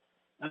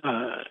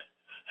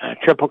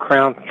Triple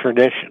Crown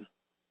Tradition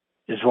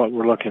is what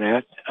we're looking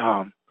at.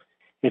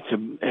 It's a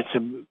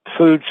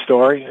food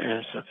story.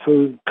 It's a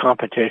food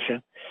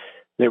competition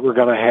that we're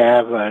going to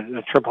have,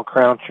 the Triple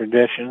Crown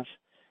Traditions.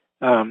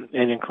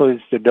 It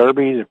includes the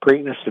Derby, the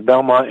Preakness, the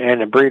Belmont,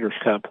 and the Breeders'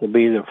 Cup will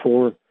be the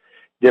 4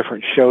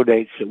 different show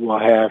dates that we'll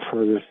have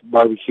for this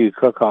barbecue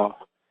cook-off.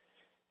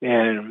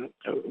 And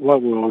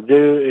what we'll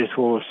do is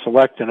we'll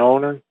select an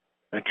owner,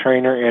 a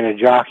trainer, and a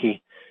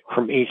jockey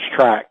from each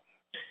track.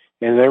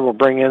 And they will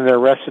bring in their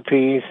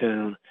recipes,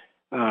 and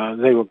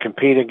they will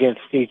compete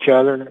against each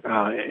other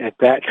at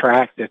that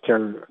track, that's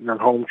their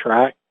home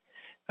track,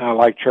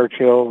 like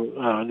Churchill,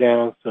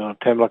 down to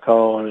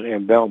Pimlico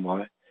and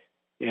Belmont.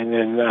 And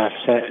then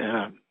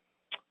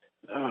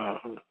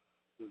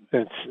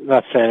it's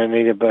not Santa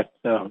Anita, but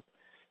the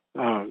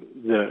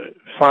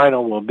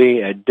final will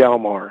be at Del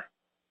Mar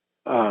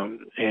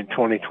in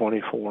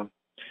 2024.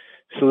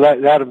 So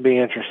that'll be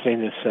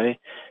interesting to see.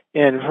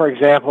 And for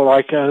example,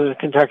 like the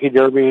Kentucky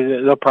Derby,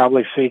 they'll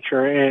probably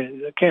feature,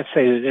 and I can't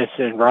say that it's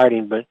in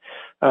writing, but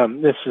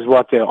this is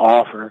what they'll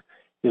offer,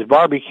 is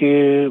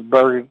barbecue,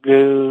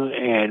 burgoo,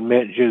 and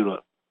mint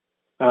julep.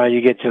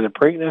 You get to the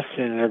Preakness,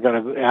 and they're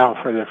going to out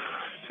for the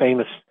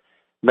famous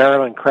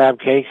Maryland crab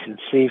cakes and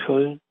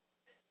seafood.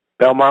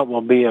 Belmont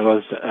will be a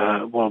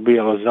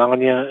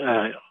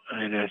lasagna,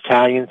 an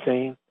Italian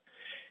theme,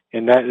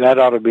 and that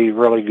ought to be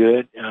really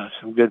good.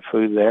 Some good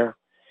food there,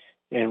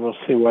 and we'll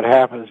see what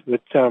happens.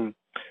 But the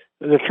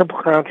Triple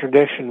Crown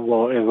Tradition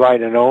will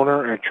invite an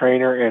owner, a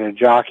trainer, and a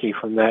jockey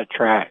from that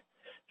track,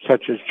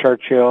 such as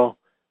Churchill,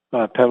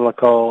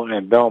 Pimlico,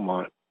 and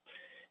Belmont.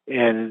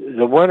 And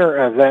the winner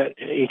of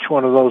each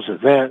one of those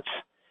events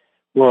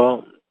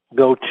will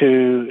go to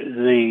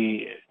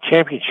the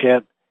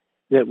championship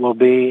that will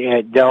be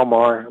at Del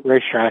Mar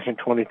Racetrack in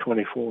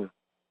 2024.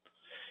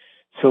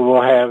 So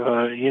we'll have,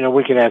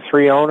 we can have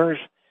 3 owners.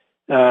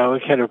 We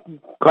can have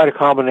quite a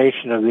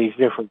combination of these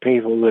different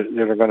people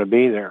that are going to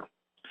be there.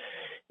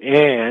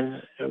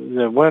 And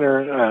the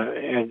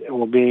winner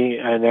will be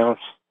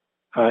announced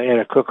in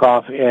a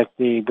cook-off at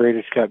the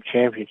Breeders' Cup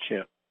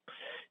Championship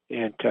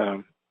at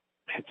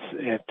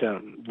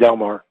Del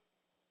Mar.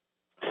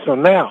 So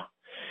now,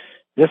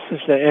 this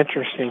is the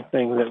interesting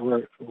thing that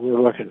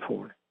we're looking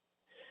for.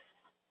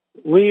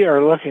 We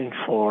are looking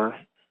for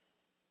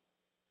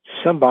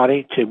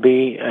somebody to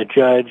be a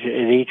judge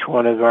at each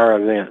one of our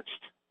events.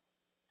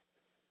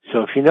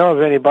 So if you know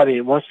of anybody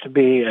that wants to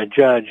be a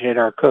judge at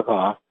our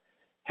cook-off,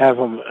 have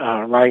them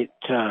write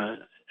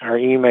our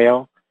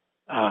email,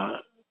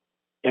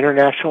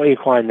 International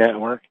Equine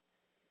Network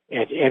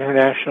at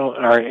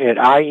ientv.org.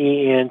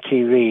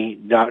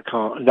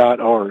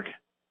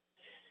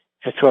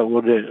 That's what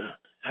we'll do.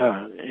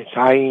 It's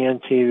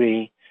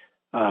ientv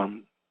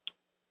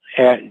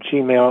at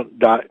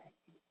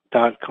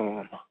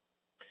gmail.com.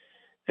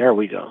 There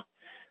we go.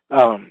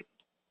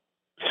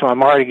 So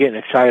I'm already getting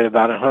excited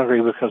about it,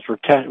 hungry, because we're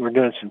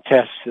doing some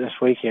tests this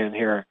weekend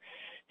here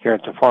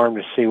at the farm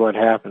to see what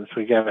happens.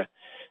 We got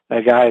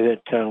a guy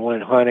that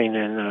went hunting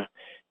and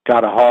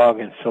got a hog,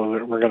 and so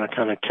we're going to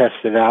kind of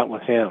test it out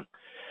with him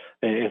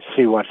and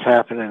see what's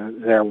happening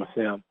there with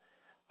them.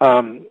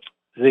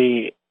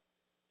 The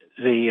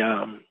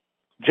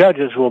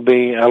judges will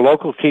be a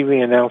local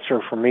TV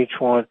announcer from each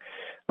one.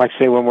 Like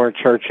say when we're at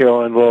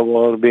Churchill and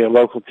Louisville, it'll be a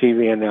local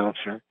TV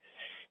announcer.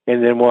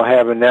 And then we'll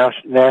have a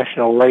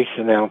national race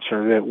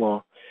announcer that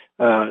will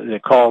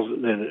that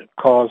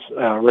calls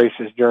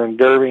races during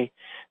Derby.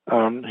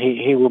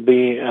 He will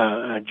be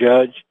a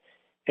judge,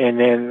 and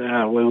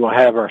then we will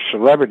have our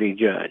celebrity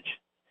judge.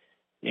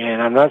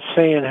 And I'm not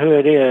saying who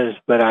it is,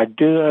 but I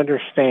do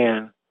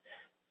understand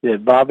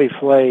that Bobby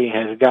Flay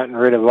has gotten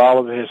rid of all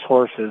of his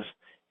horses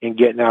and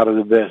getting out of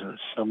the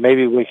business. So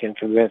maybe we can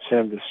convince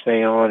him to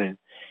stay on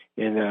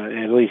and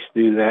at least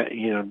do that,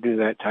 do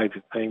that type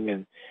of thing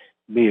and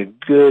be a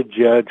good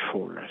judge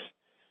for us.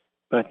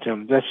 But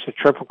that's the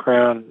Triple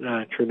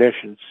Crown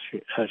Traditions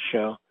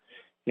show,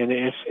 and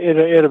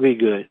it'll be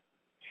good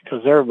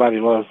because everybody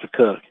loves to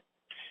cook.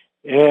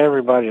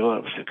 Everybody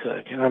loves to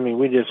cook, and I mean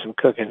we did some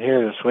cooking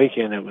here this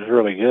weekend. It was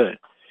really good,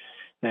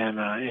 and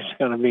it's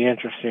going to be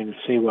interesting to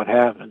see what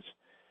happens.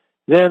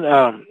 Then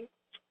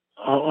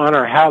on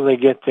our How They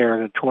Get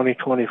There, the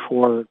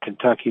 2024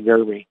 Kentucky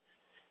Derby.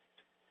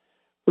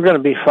 We're going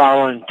to be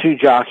following two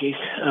jockeys.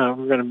 We're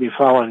going to be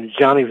following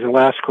Johnny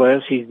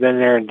Velasquez. He's been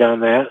there and done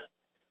that.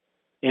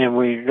 And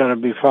we're going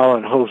to be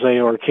following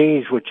Jose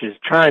Ortiz, which is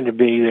trying to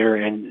be there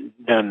and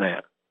done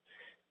that.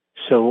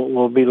 So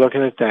we'll be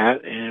looking at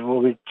that, and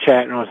we'll be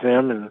chatting with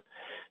them and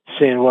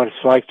seeing what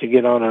it's like to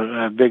get on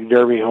a big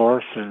Derby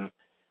horse and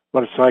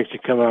what it's like to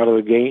come out of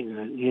the gate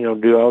and,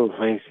 do all the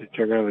things that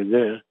they're going to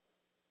do.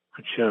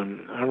 Which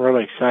I'm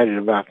really excited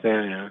about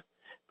that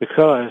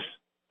because,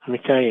 let me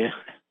tell you,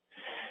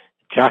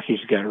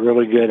 jockeys got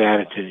really good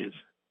attitudes.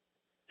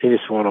 They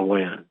just want to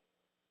win.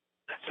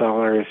 That's all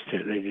there is to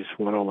it. They just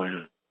want to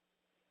win.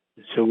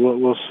 So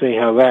we'll see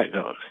how that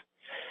goes.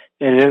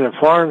 And then the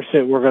farms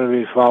that we're going to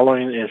be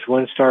following is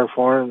Windstar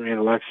Farm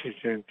in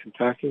Lexington,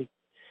 Kentucky.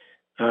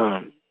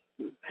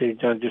 They've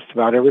done just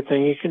about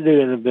everything you can do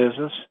in the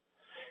business.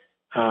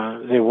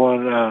 They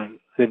won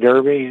the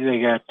Derby. They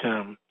got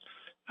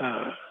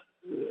a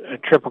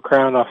Triple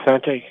Crown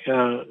Authentic,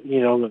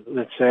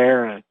 that's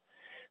there. And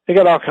they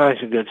got all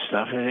kinds of good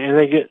stuff, and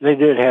they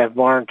did have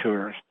barn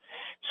tours.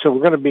 So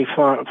we're going to be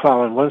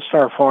following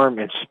Windstar Farm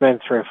and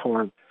Spendthrift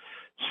Farm.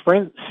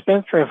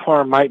 Spendthrift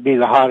Farm might be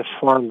the hottest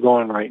farm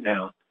going right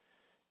now.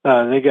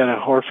 They got a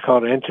horse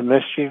called Into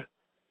Mischief,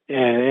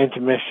 and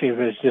Into Mischief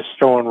is just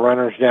throwing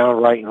runners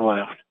down right and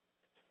left.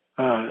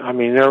 I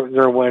mean,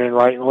 they're winning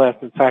right and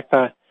left. In fact,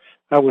 I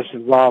was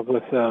involved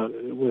with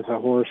a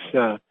horse,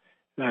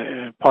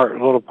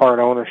 little part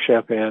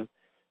ownership in.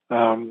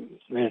 And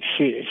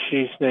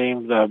she's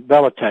named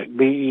Belitic,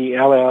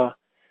 Belltic.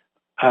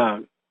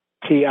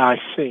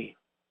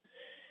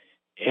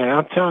 And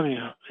I'm telling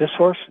you, this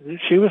horse,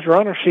 she was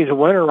runner. She's a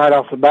winner right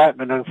off the bat,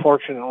 but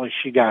unfortunately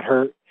she got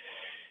hurt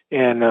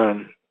and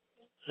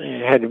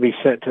it had to be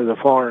sent to the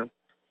farm.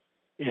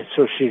 And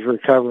so she's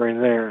recovering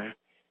there.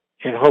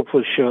 And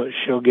hopefully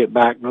she'll get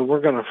back. But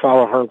we're going to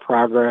follow her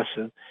progress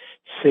and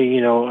see,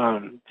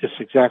 just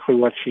exactly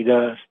what she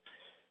does.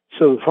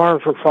 So the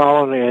farms we're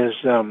following is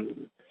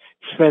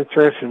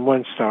Spendthrift and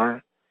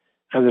Windstar.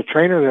 And the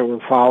trainer that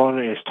we're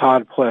following is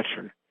Todd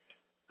Pletcher.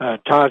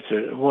 Todd's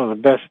one of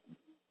the best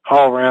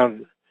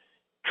all-around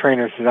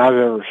trainers that I've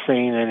ever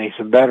seen, and he's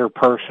a better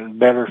person,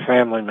 better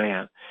family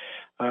man.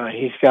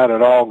 He's got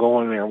it all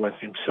going there with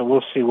him. So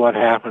we'll see what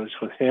happens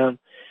with him.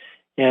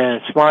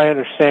 And it's my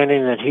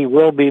understanding that he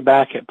will be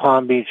back at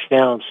Palm Beach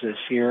Downs this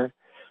year.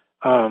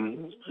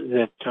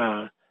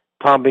 That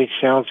Palm Beach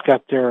Downs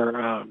got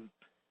their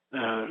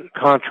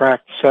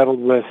contract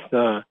settled with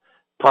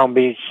Palm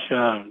Beach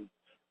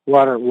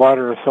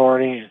Water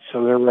Authority,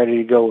 so they're ready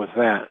to go with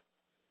that.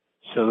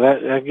 So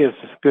that gives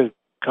us good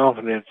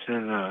confidence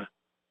in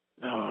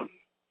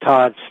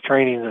Todd's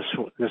training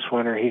this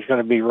winter. He's going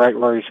to be right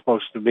where he's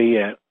supposed to be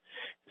at.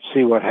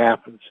 See what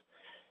happens.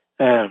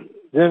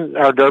 Then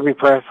our Derby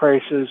prep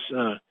races,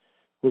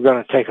 we're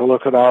going to take a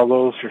look at all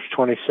those. There's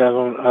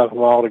 27 of them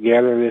all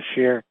together this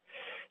year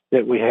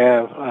that we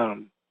have.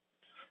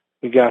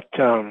 We got,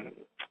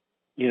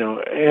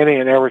 any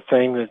and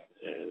everything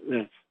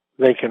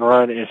they can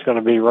run, it's going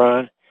to be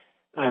run.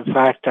 In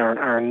fact,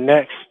 our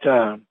next,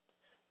 our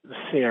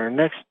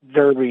next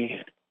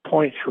Derby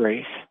points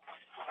race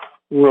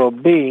will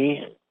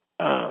be,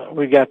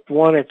 we got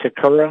one at the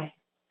Curragh.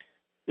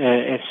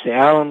 It's the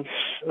Alan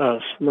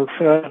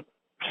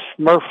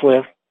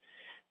Smurfliffe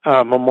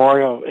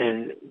Memorial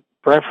in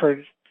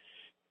Brentford,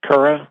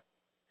 Curragh,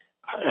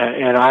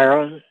 in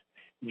Ireland,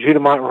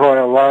 Judamont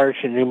Royal Large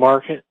in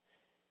Newmarket,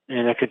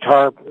 and the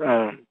Qatar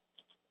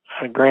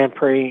Grand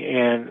Prix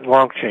in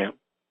Longchamp.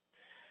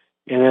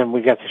 And then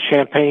we got the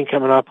Champagne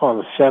coming up on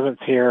the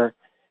 7th here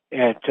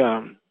at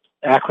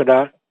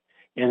Aqueduct.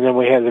 And then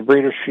we have the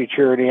Breeders'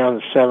 Futurity on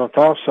the 7th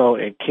also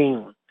at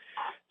Keeneland.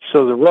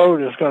 So the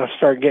road is going to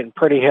start getting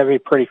pretty heavy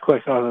pretty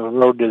quick on the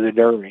road to the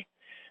Derby,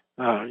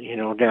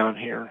 down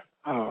here,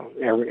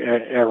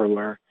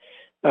 everywhere.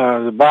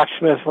 The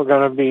blacksmith we're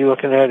going to be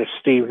looking at is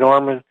Steve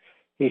Norman.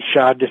 He's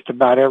shot just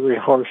about every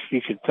horse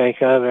you could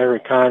think of, every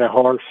kind of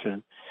horse,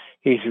 and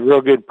he's a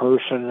real good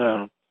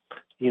person.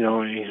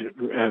 He's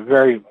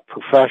very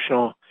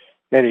professional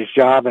at his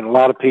job, and a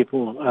lot of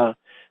people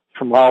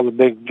from all the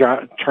big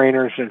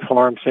trainers and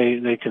farms,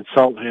 they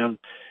consult him,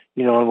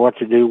 on what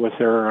to do with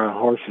their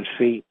horses'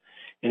 feet,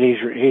 and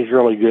he's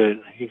really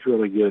good. He's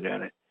really good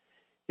at it.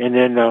 And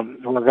then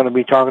we're going to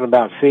be talking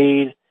about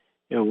feed.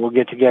 We'll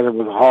get together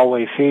with the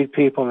hallway feed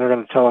people, and they're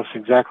going to tell us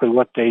exactly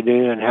what they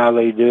do and how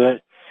they do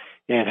it,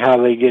 and how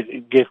they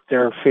get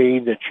their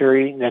feed that you're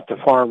eating at the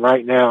farm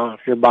right now. If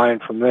you're buying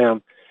from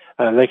them,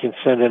 they can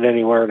send it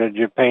anywhere to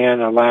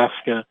Japan,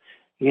 Alaska,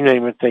 you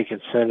name it, they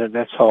can send it.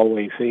 That's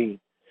hallway feed.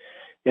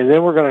 And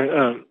then we're going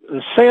to,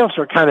 the sales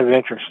are kind of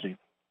interesting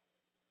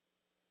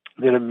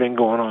that have been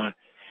going on.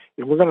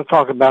 And we're going to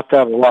talk about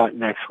that a lot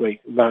next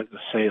week, about the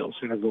sales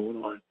that are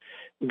going on.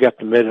 We've got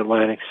the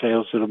Mid-Atlantic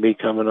sales that'll be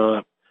coming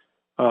up,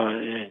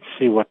 and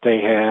see what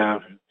they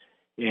have.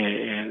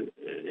 And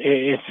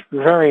it's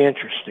very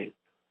interesting.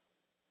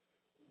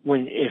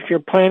 If you're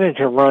planning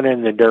to run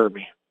in the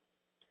Derby,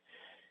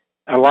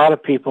 a lot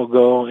of people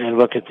go and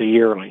look at the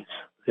yearlings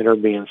that are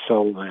being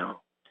sold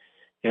now.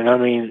 And I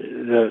mean,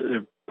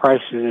 the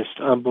price is just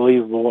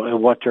unbelievable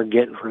in what they're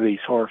getting for these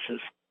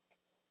horses.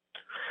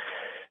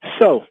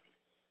 So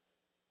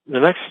the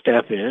next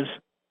step is,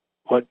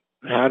 what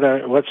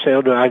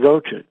sale do I go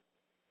to?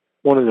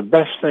 One of the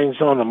best things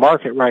on the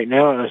market right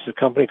now is a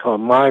company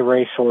called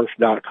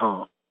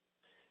MyRacehorse.com.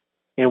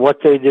 And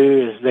what they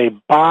do is they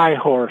buy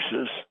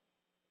horses.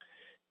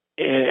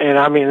 And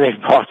I mean,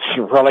 they've bought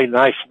some really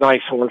nice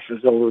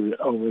horses over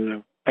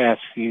the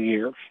past few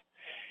years,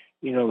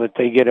 that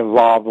they get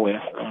involved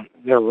with.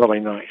 They're really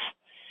nice.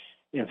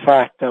 In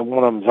fact,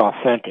 one of them's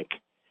authentic.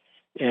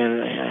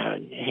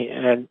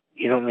 And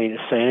you don't need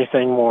to say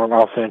anything more than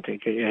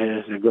authentic.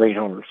 It is a great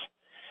horse.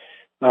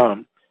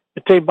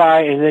 But they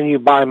buy, and then you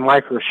buy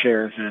micro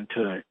shares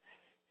into it.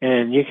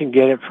 And you can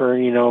get it for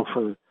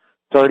 $30,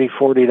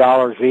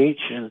 $40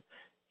 each. And,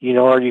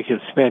 or you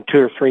can spend $200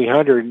 or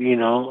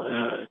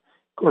 $300, of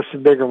course, the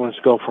bigger ones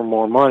go for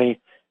more money,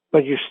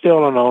 but you're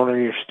still an owner.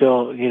 You're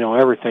still,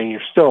 everything.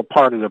 You're still a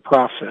part of the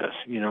process,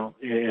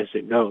 as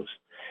it goes.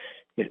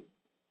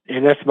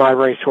 And that's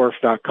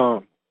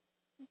MyRacehorse.com.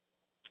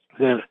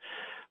 Then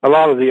a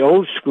lot of the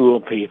old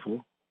school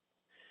people,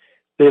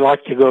 they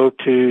like to go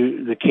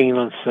to the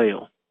Keeneland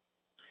sale.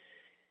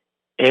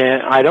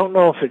 And I don't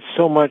know if it's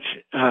so much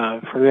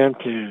for them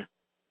to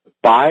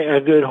buy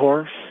a good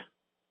horse,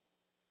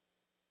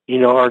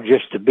 or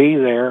just to be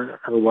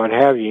there or what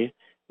have you.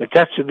 But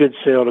that's a good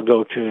sale to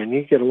go to, and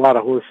you get a lot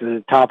of horses at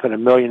the top at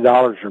 $1 million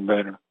or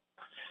better.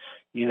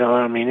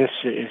 I mean,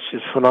 it's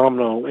just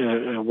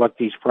phenomenal what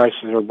these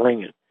prices are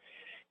bringing.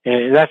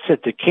 And that's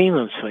at the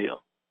Keeneland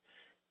sale.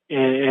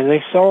 And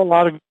they sell a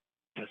lot of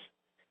horses.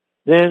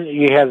 Then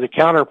you have the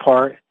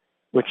counterpart,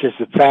 which is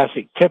the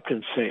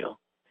Fasig-Tipton sale.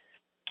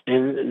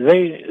 And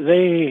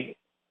they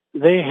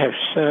have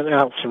sent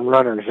out some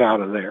runners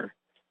out of there.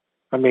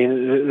 I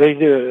mean, they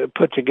do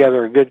put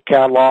together a good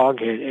catalog,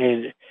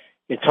 and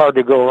it's hard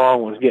to go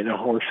wrong with getting a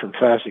horse from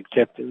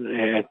Fasig-Tipton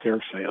at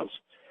their sales.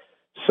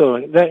 So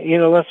that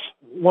that's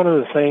one of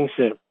the things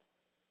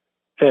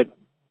that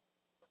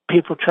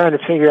people trying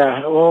to figure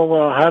out.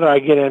 Well, how do I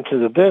get into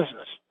the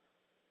business?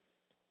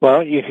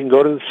 Well, you can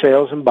go to the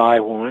sales and buy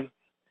one.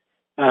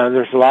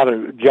 There's a lot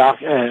of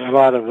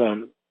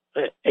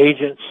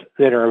agents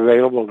that are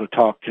available to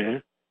talk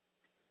to,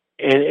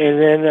 and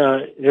then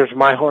there's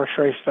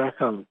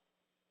MyHorseRace.com.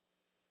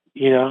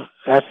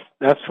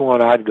 That's the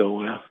one I'd go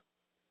with.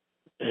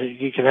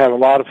 You can have a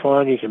lot of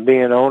fun. You can be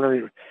an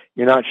owner.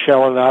 You're not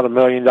shelling out $1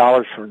 million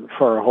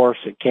for a horse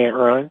that can't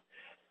run.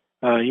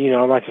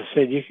 Like I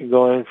said, you can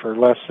go in for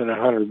less than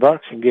 $100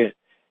 and get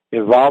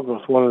involved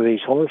with one of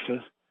these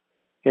horses.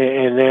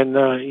 And then,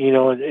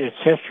 it's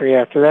history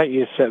after that.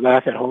 You sit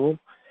back at home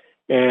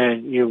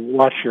and you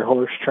watch your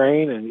horse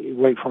train, and you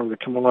wait for him to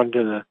come on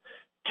to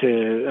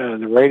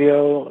the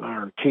radio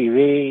or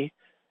TV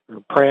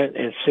or print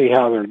and see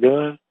how they're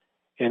doing.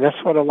 And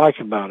that's what I like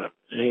about it.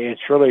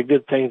 It's really a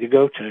good thing to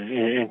go to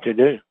and to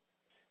do,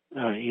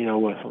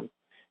 with them.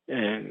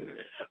 And,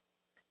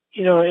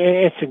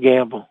 it's a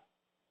gamble.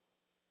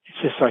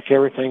 just like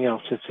everything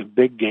else. It's a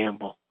big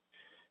gamble.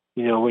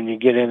 You know, when you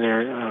get in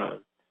there,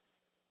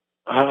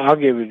 I'll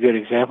give you a good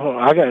example.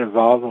 I got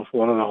involved with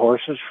one of the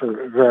horses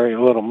for very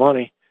little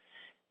money,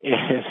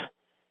 and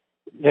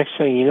next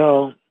thing you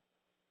know,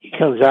 he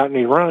comes out and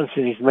he runs,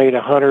 and he's made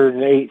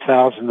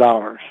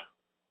 $108,000.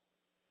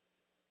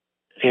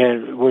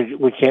 And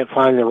we can't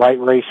find the right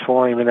race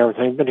for him and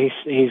everything, but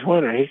he's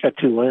winning. He's got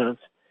 2 wins: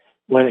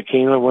 win at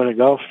Keeneland, win at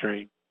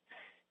Gulfstream.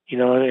 You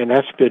know, and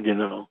that's good to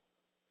know.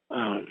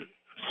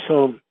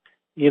 So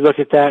you look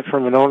at that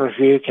from an owner's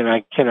view. Can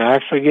I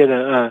actually get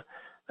a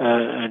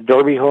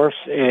Derby horse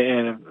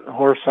and a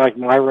horse like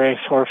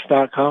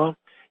MyRaceHorse.com?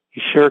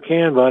 You sure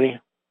can, buddy.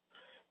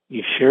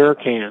 You sure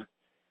can.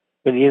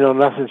 But you know,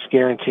 nothing's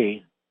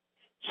guaranteed.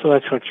 So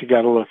that's what you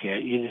got to look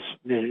at. You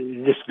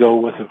just go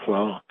with the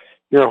flow.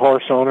 You're a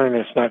horse owner, and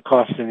it's not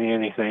costing you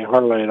anything,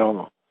 hardly at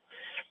all.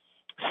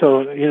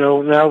 So, you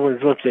know, now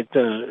we've looked at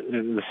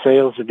the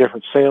sales, the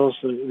different sales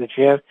that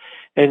you have.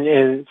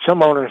 And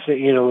some owners,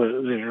 you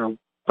know, that are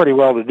pretty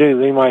well to do,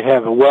 they might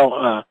have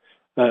a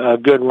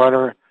good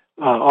runner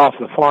off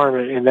the farm,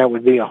 and that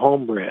would be a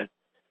homebred.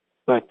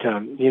 But,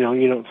 you know,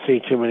 you don't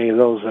see too many of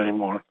those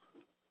anymore,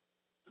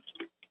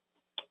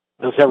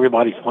 because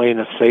everybody's playing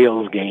a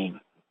sales game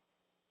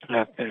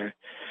out there.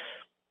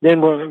 Then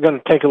we're going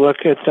to take a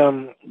look at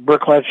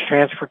Brookledge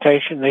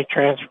Transportation. They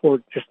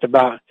transport just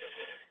about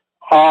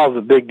all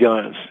the big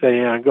guns.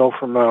 They go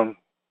from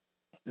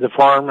the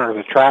farm or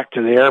the track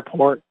to the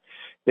airport.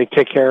 They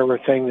take care of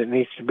everything that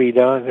needs to be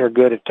done. They're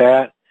good at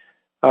that.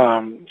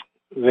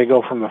 They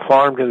go from the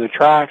farm to the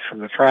tracks, from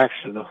the tracks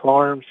to the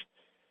farms.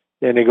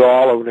 Then they go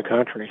all over the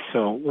country.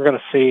 So we're going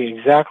to see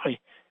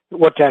exactly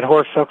what that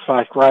horse looks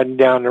like riding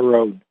down the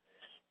road.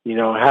 You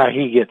know, how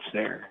he gets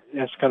there.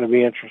 That's going to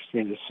be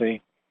interesting to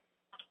see.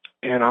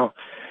 You know,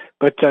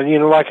 but you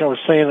know, like I was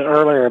saying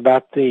earlier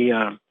about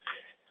the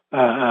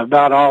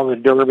about all the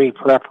Derby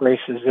prep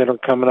races that are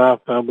coming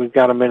up, we've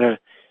got them in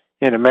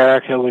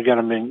America, we've got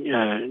them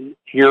in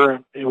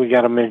Europe, and we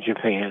got them in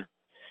Japan.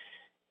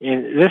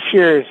 And this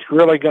year is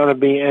really going to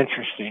be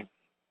interesting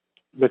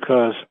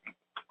because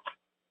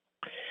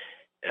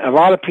a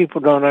lot of people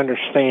don't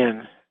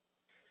understand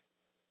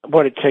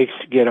what it takes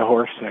to get a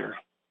horse there.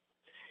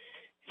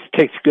 It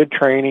takes good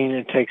training.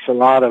 It takes a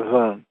lot of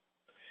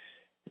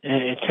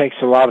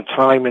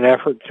time and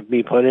effort to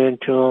be put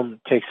into them.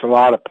 It takes a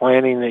lot of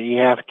planning that you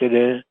have to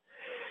do.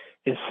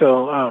 And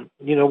so,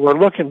 you know, we're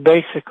looking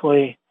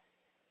basically,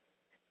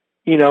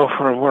 you know,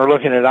 we're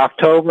looking at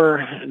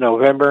October,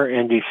 November,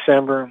 and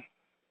December,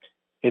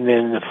 and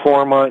then the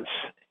 4 months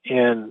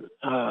in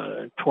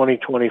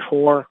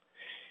 2024.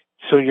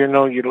 So, you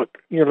know,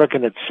 you're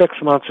looking at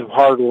 6 months of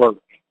hard work,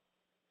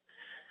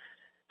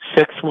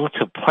 6 months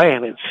of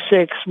planning,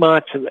 6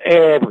 months of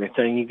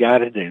everything you got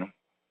to do.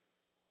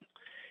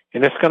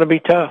 And it's going to be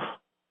tough.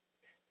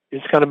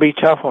 It's going to be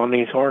tough on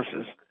these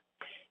horses.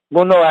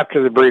 We'll know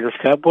after the Breeders'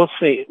 Cup. We'll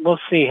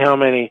see how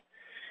many,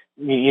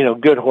 you know,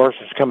 good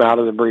horses come out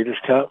of the Breeders'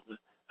 Cup,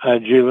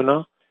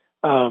 juvenile.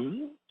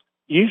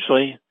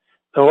 Usually,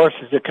 the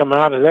horses that come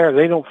out of there,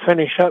 they don't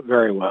finish up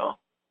very well.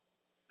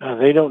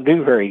 They don't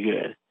do very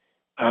good.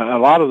 A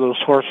lot of those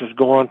horses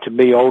go on to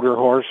be older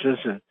horses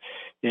and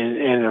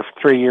in a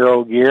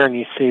 3-year-old year, and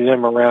you see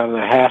them around the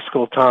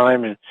Haskell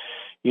time and,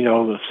 you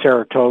know, the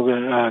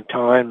Saratoga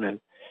time,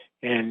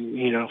 and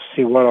you know,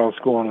 see what else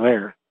going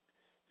there.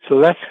 So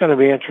that's going to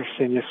be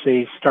interesting to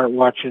see. Start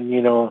watching,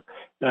 you know,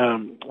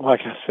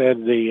 like I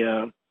said,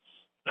 the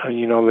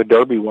you know, the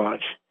Derby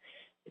watch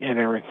and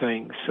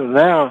everything. So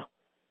now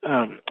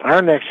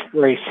our next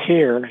race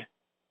here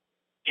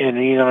in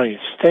the United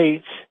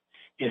States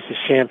is the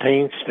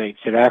Champagne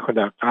Stakes at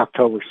Aqueduct,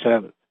 October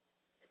 7th.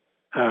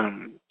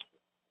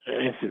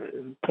 It's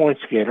a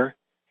points getter.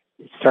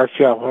 It starts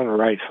you off on the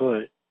right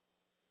foot.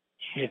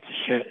 It's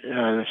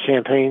the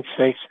Champagne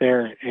Stakes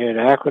there at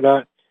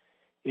Aqueduct,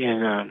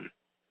 and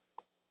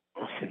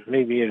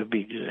maybe it'll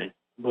be good.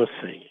 We'll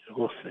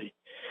see.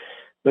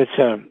 But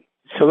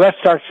so that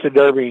starts the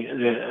Derby,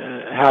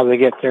 how they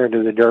get there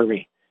to the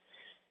Derby.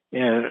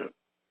 And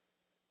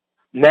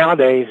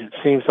nowadays, it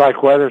seems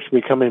like weather's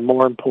becoming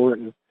more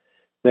important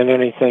than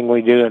anything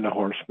we do in the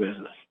horse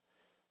business.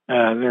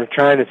 They're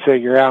trying to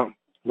figure out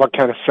what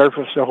kind of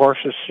surface the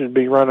horses should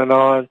be running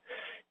on,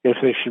 if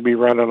they should be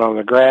running on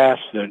the grass,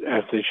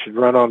 if they should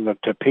run on the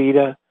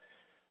tapeta.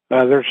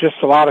 There's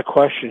just a lot of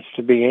questions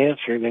to be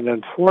answered, and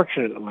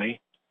unfortunately,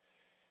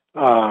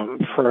 for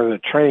the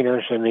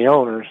trainers and the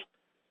owners,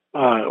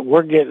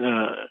 we're getting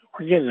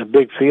the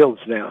big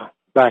fields now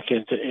back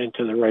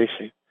into the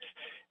racing.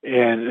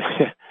 And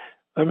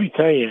let me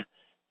tell you,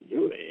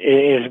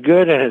 it's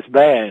good and it's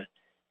bad.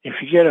 If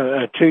you get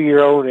a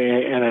 2-year-old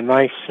in a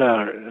nice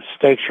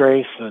stakes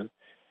race, and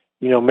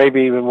you know,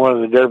 maybe even one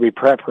of the Derby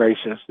prep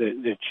races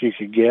that you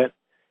could get,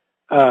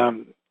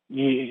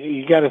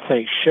 you got to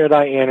think, should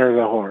I enter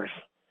the horse?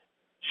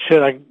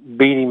 Should I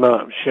beat him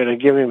up? Should I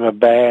give him a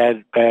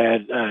bad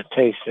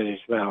taste in his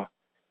mouth?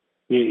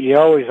 You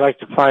always like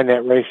to find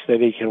that race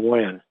that he can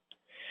win.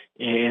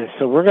 And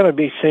so we're going to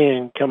be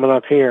seeing coming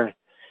up here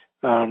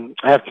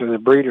after the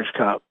Breeders'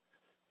 Cup.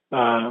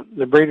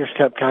 The Breeders'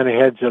 Cup kind of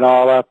heads it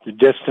all up, the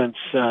distance,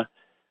 the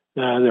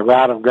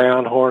route of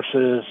ground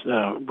horses.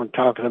 We're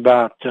talking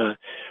about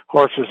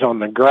horses on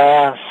the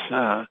grass,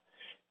 on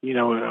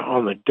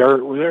the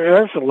dirt.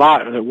 There's a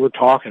lot that we're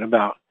talking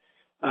about,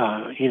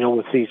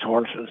 with these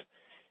horses.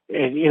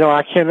 And,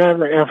 I can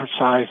never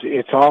emphasize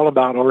it's all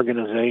about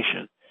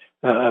organization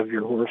of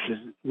your horses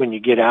when you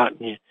get out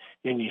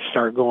and you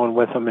start going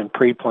with them and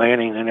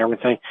pre-planning and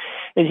everything.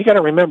 And you got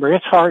to remember,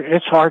 it's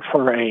hard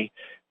for a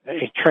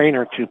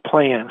trainer to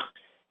plan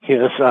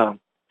his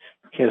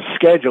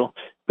schedule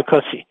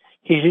because he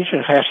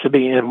usually has to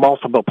be in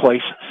multiple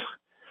places.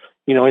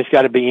 He's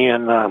got to be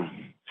in,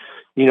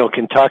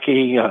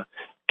 Kentucky,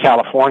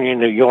 California,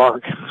 New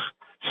York,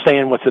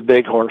 staying with the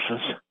big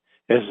horses,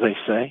 as they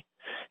say.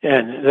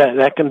 And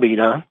that can be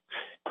done.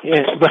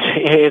 But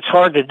it's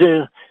hard to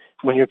do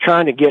when you're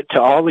trying to get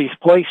to all these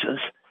places,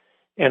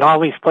 and all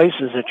these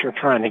places that you're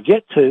trying to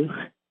get to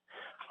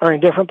are in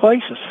different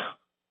places.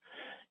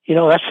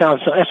 That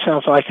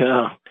sounds like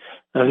a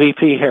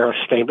VP Harris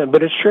statement,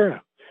 but it's true.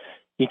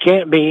 You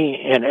can't be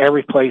in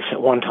every place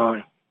at one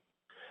time.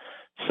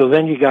 So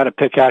then you got to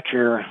pick out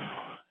your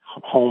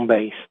home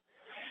base.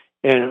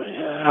 And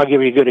I'll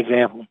give you a good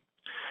example.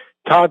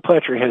 Todd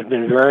Pletcher has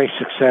been very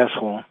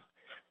successful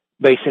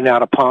basing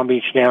out of Palm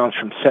Beach Downs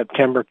from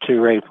September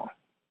to April.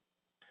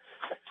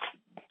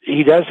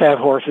 He does have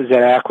horses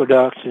at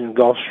Aqueduct and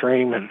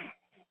Gulfstream, and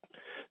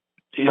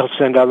he'll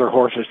send other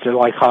horses to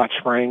like Hot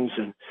Springs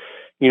and,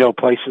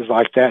 places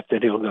like that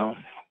he'll go.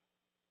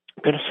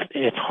 But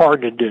it's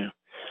hard to do.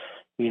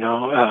 You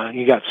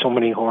got so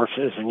many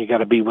horses and you got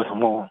to be with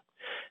them all.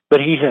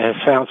 But he has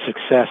found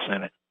success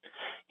in it.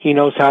 He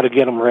knows how to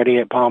get them ready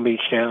at Palm Beach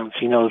Downs.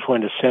 He knows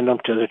when to send them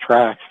to the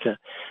tracks to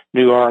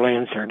New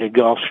Orleans or to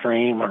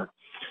Gulfstream or,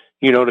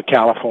 to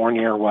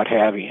California or what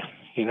have you.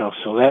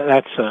 So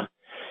that's a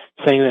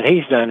thing that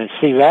he's done. And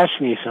Steve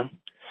Asmussen,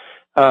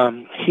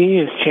 he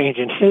is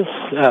changing his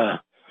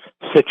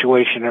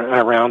situation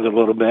around a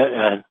little bit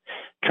and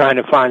trying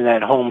to find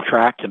that home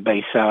track to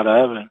base out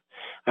of. And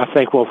I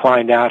think we'll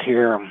find out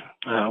here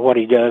what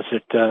he does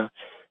at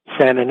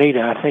Santa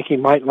Anita. I think he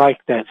might like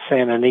that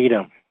Santa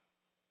Anita,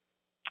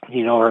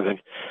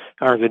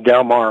 or the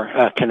Del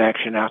Mar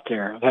connection out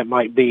there. That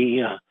might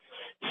be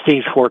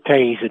Steve's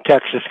forte. He's a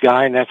Texas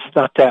guy, and that's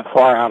not that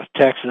far out of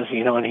Texas,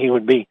 and he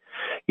would be,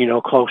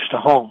 close to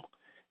home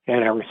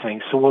and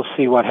everything. So we'll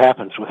see what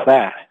happens with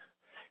that.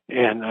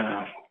 And,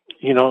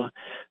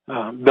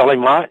 Billy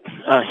Mott,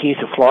 he's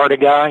a Florida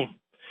guy.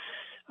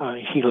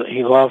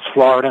 He loves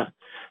Florida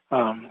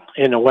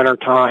in the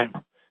wintertime.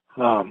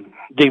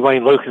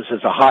 Dwayne Lucas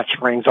is a Hot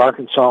Springs,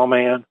 Arkansas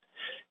man.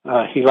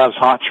 He loves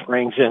Hot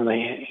Springs in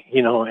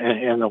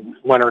the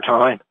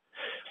wintertime.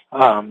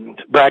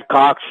 Brad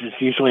Cox is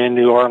usually in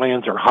New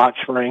Orleans or Hot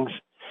Springs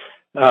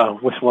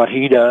with what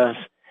he does.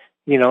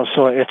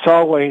 So it's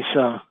always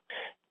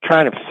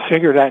trying to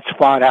figure that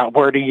spot out.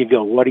 Where do you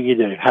go? What do you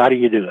do? How do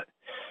you do it?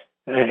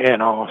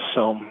 And all.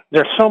 So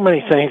there's so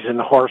many things in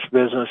the horse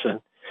business,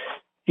 and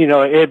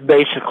it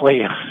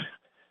basically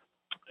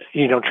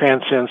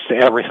transcends to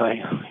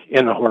everything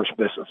in the horse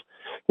business.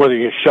 Whether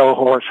you're show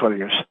horse, whether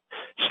you're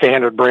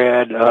standard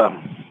bred,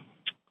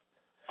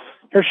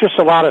 there's just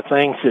a lot of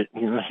things that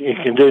you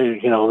can do.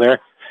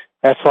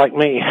 That's like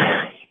me.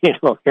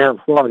 Here in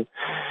Florida,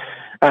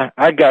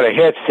 I got a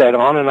headset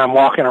on and I'm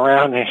walking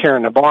around here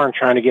in the barn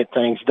trying to get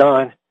things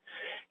done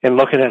and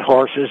looking at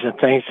horses and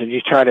things that you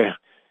try to,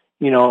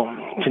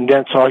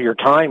 condense all your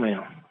time in.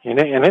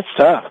 And it's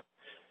tough.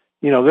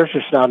 There's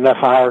just not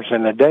enough hours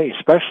in the day,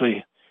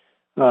 especially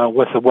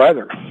with the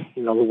weather,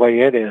 the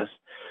way it is.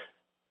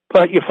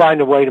 But you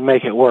find a way to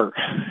make it work.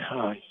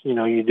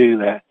 You do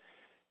that.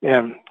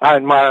 And I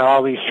admire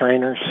all these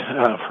trainers,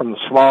 from the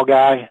small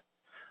guy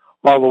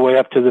all the way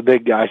up to the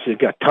big guys. They've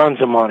got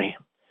tons of money.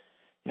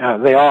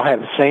 They all have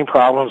the same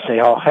problems.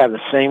 They all have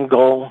the same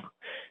goal.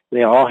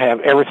 They all have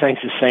everything's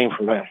the same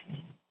for them,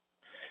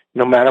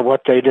 no matter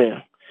what they do.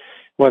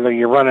 Whether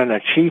you're running a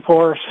cheap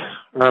horse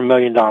or $1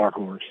 million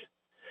horse,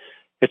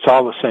 it's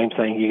all the same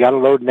thing. You got to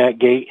load in that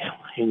gate,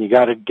 and you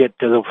got to get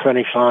to the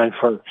finish line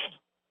first.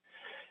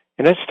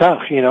 And it's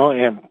tough,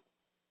 and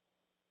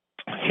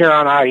here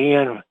on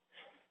IEN,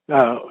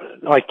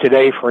 like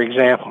today, for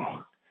example,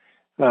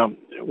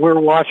 we're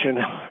watching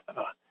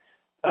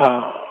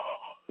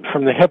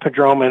from the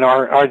Hippodrome in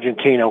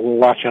Argentina. We're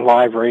watching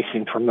live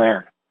racing from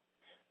there,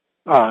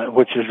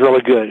 which is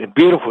really good. A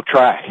beautiful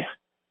track.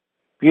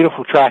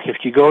 Beautiful track. If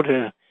you go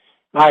to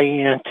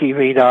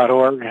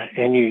IENTV.org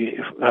and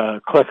you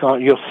click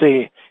on, you'll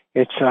see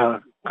it's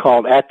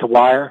called At the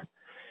Wire.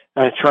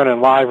 It's running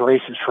live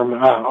races from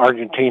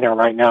Argentina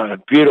right now in a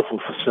beautiful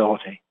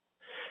facility.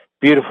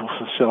 Beautiful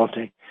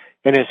facility.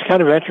 And it's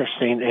kind of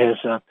interesting is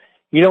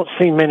you don't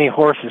see many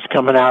horses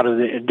coming out of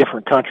the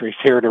different countries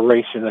here to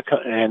race in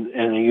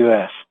the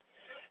U.S.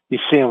 You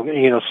see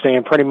them,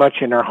 staying pretty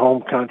much in their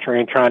home country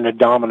and trying to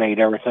dominate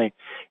everything.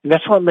 And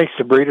that's what makes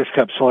the Breeders'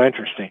 Cup so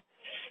interesting,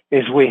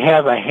 is we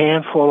have a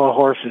handful of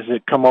horses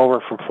that come over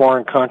from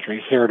foreign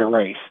countries here to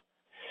race.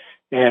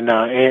 And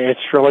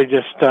it's really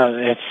just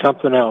it's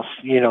something else,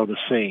 to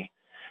see.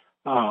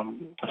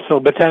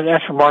 But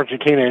that's from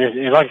Argentina,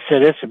 and like I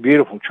said, it's a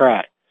beautiful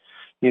track,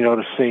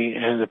 to see,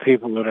 and the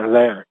people that are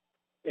there.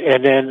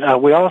 And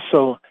then we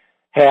also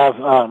have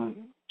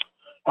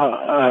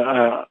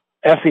a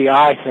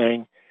FEI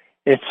thing.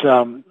 It's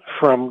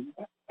from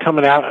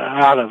coming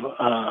out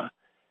of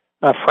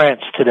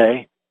France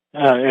today.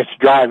 It's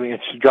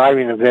a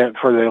driving event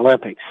for the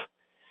Olympics,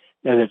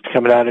 and it's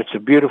coming out. It's a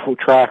beautiful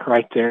track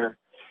right there,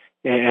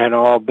 and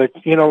all. But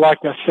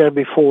like I said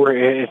before,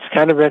 it's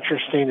kind of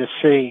interesting to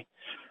see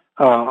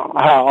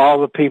how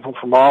all the people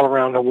from all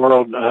around the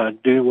world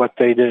do what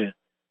they do.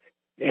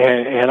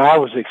 And I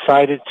was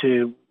excited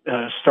to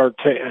start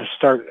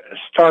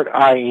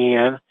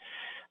IEN.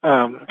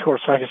 Of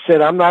course, like I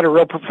said, I'm not a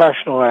real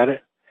professional at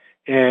it,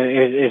 and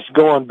it's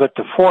going, but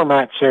the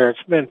format's there.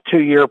 It's been a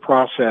 2-year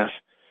process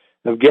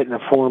of getting the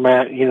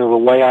format, the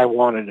way I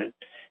wanted it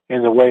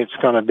and the way it's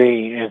going to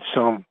be. And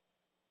so,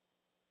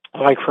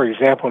 like, for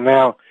example,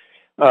 now,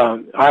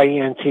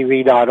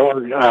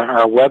 IENTV.org,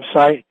 our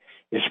website,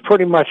 is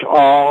pretty much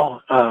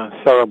all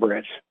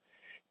thoroughbreds.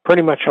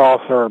 Pretty much all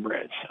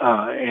thoroughbreds.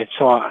 And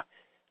so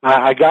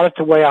I got it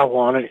the way I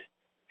want it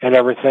and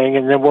everything,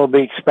 and then we'll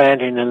be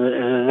expanding. And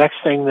the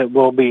next thing that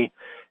we'll be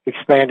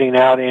expanding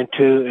out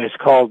into is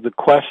called the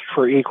Quest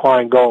for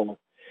Equine Gold.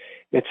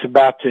 It's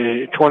about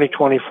the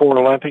 2024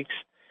 Olympics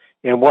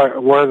and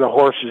where the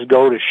horses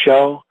go to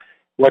show,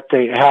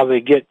 how they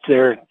get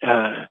there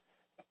to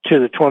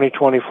the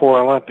 2024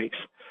 Olympics.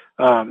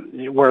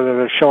 Whether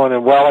they're showing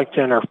in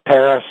Wellington or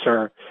Paris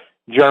or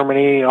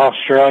Germany,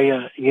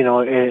 Australia,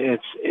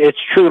 it's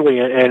truly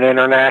an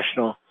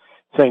international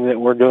thing that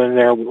we're doing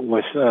there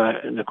with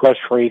the Quest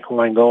for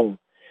Equine Gold.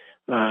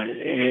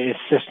 It's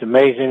just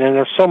amazing, and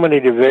there's so many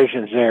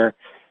divisions there.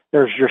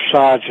 There's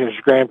dressage, there's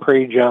Grand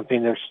Prix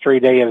jumping, there's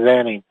 3-day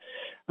eventing,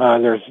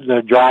 there's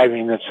the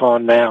driving that's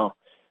on now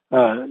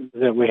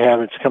that we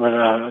have. It's coming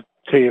to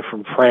you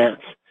from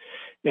France.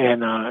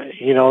 And,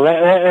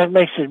 that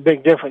makes a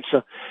big difference.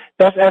 So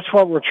that's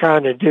what we're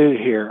trying to do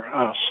here,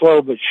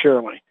 slow but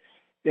surely.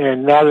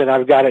 And now that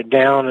I've got it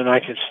down and I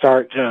can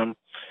start,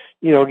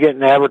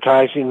 getting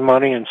advertising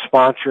money and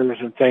sponsors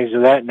and things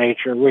of that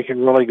nature, we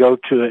can really go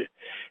to it.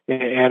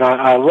 And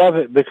I love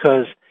it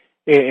because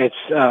it's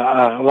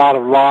a lot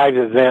of live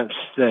events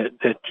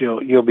that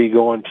you'll be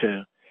going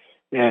to.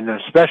 And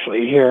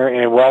especially here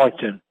in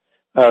Wellington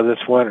this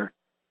winter.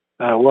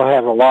 We'll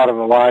have a lot of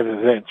live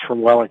events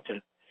from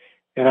Wellington.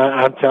 And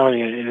I'm telling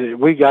you,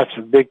 we got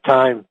some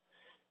big-time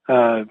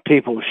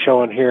people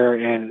showing here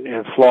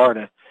in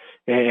Florida.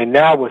 And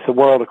now with the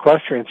World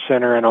Equestrian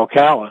Center in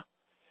Ocala,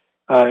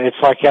 it's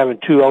like having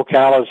 2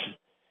 Ocalas,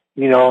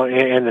 in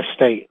the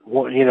state.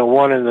 One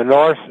in the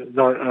north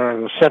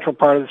or the central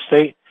part of the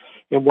state,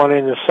 and one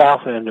in the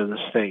south end of the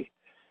state.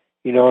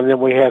 And then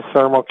we have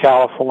Thermal,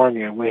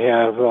 California. We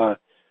have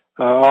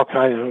all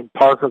kinds of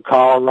Parker,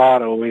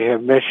 Colorado. We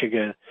have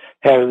Michigan,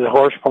 have the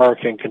horse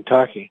park in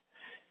Kentucky.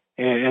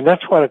 And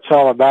that's what it's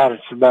all about.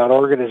 It's about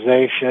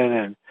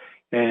organization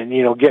and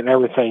getting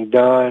everything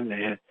done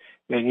and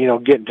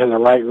getting to the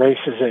right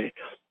races.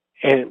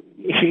 And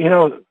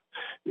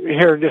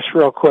here just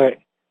real quick,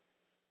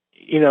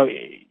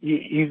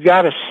 you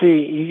got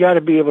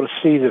to be able to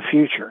see the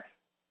future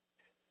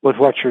with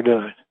what you're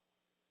doing.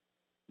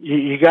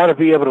 You got to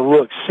be able to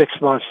look 6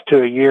 months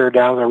to a year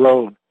down the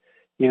road,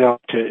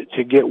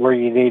 to get where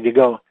you need to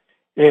go.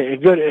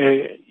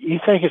 You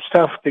think it's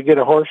tough to get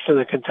a horse to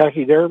the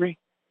Kentucky Derby?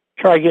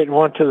 Try getting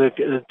one to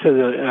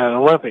the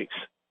Olympics.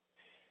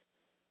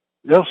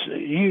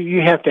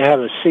 You have to have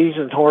a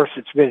seasoned horse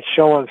that's been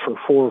showing for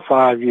 4 or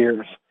 5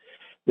 years.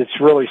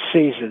 That's really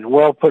seasoned,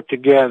 well put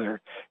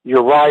together.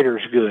 Your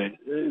rider's good.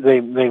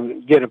 They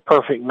get a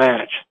perfect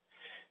match,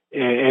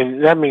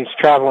 and that means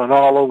traveling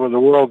all over the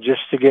world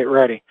just to get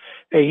ready.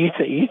 Hey, you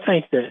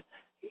think that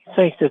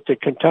the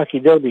Kentucky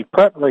Derby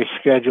prep race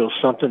schedule is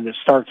something that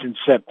starts in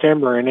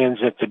September and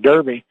ends at the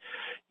Derby?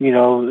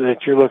 That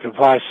you're looking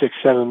 5, 6,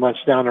 7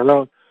 months down the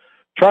road.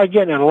 Try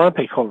getting an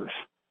Olympic horse.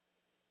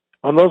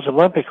 On those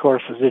Olympic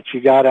horses that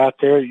you got out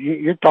there,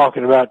 you're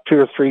talking about 2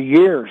 or 3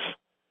 years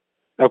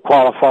of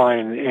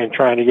qualifying and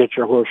trying to get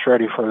your horse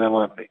ready for the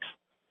Olympics.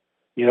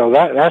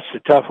 That's the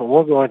tough one.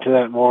 We'll go into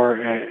that more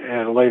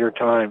at a later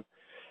time.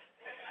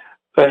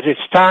 But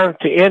it's time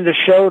to end the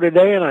show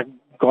today, and I'm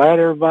glad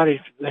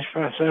everybody, they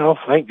said, oh,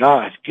 thank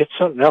God, get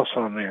something else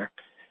on there.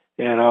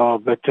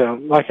 But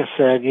like I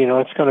said,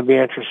 it's going to be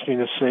interesting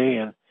to see,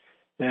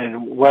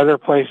 and weather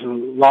plays a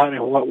lot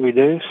in what we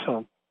do.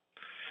 So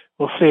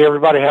we'll see.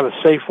 Everybody have a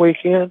safe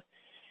weekend,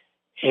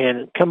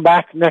 and come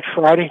back next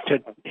Friday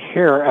to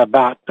hear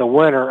about the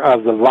winner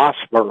of the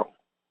Vossborough.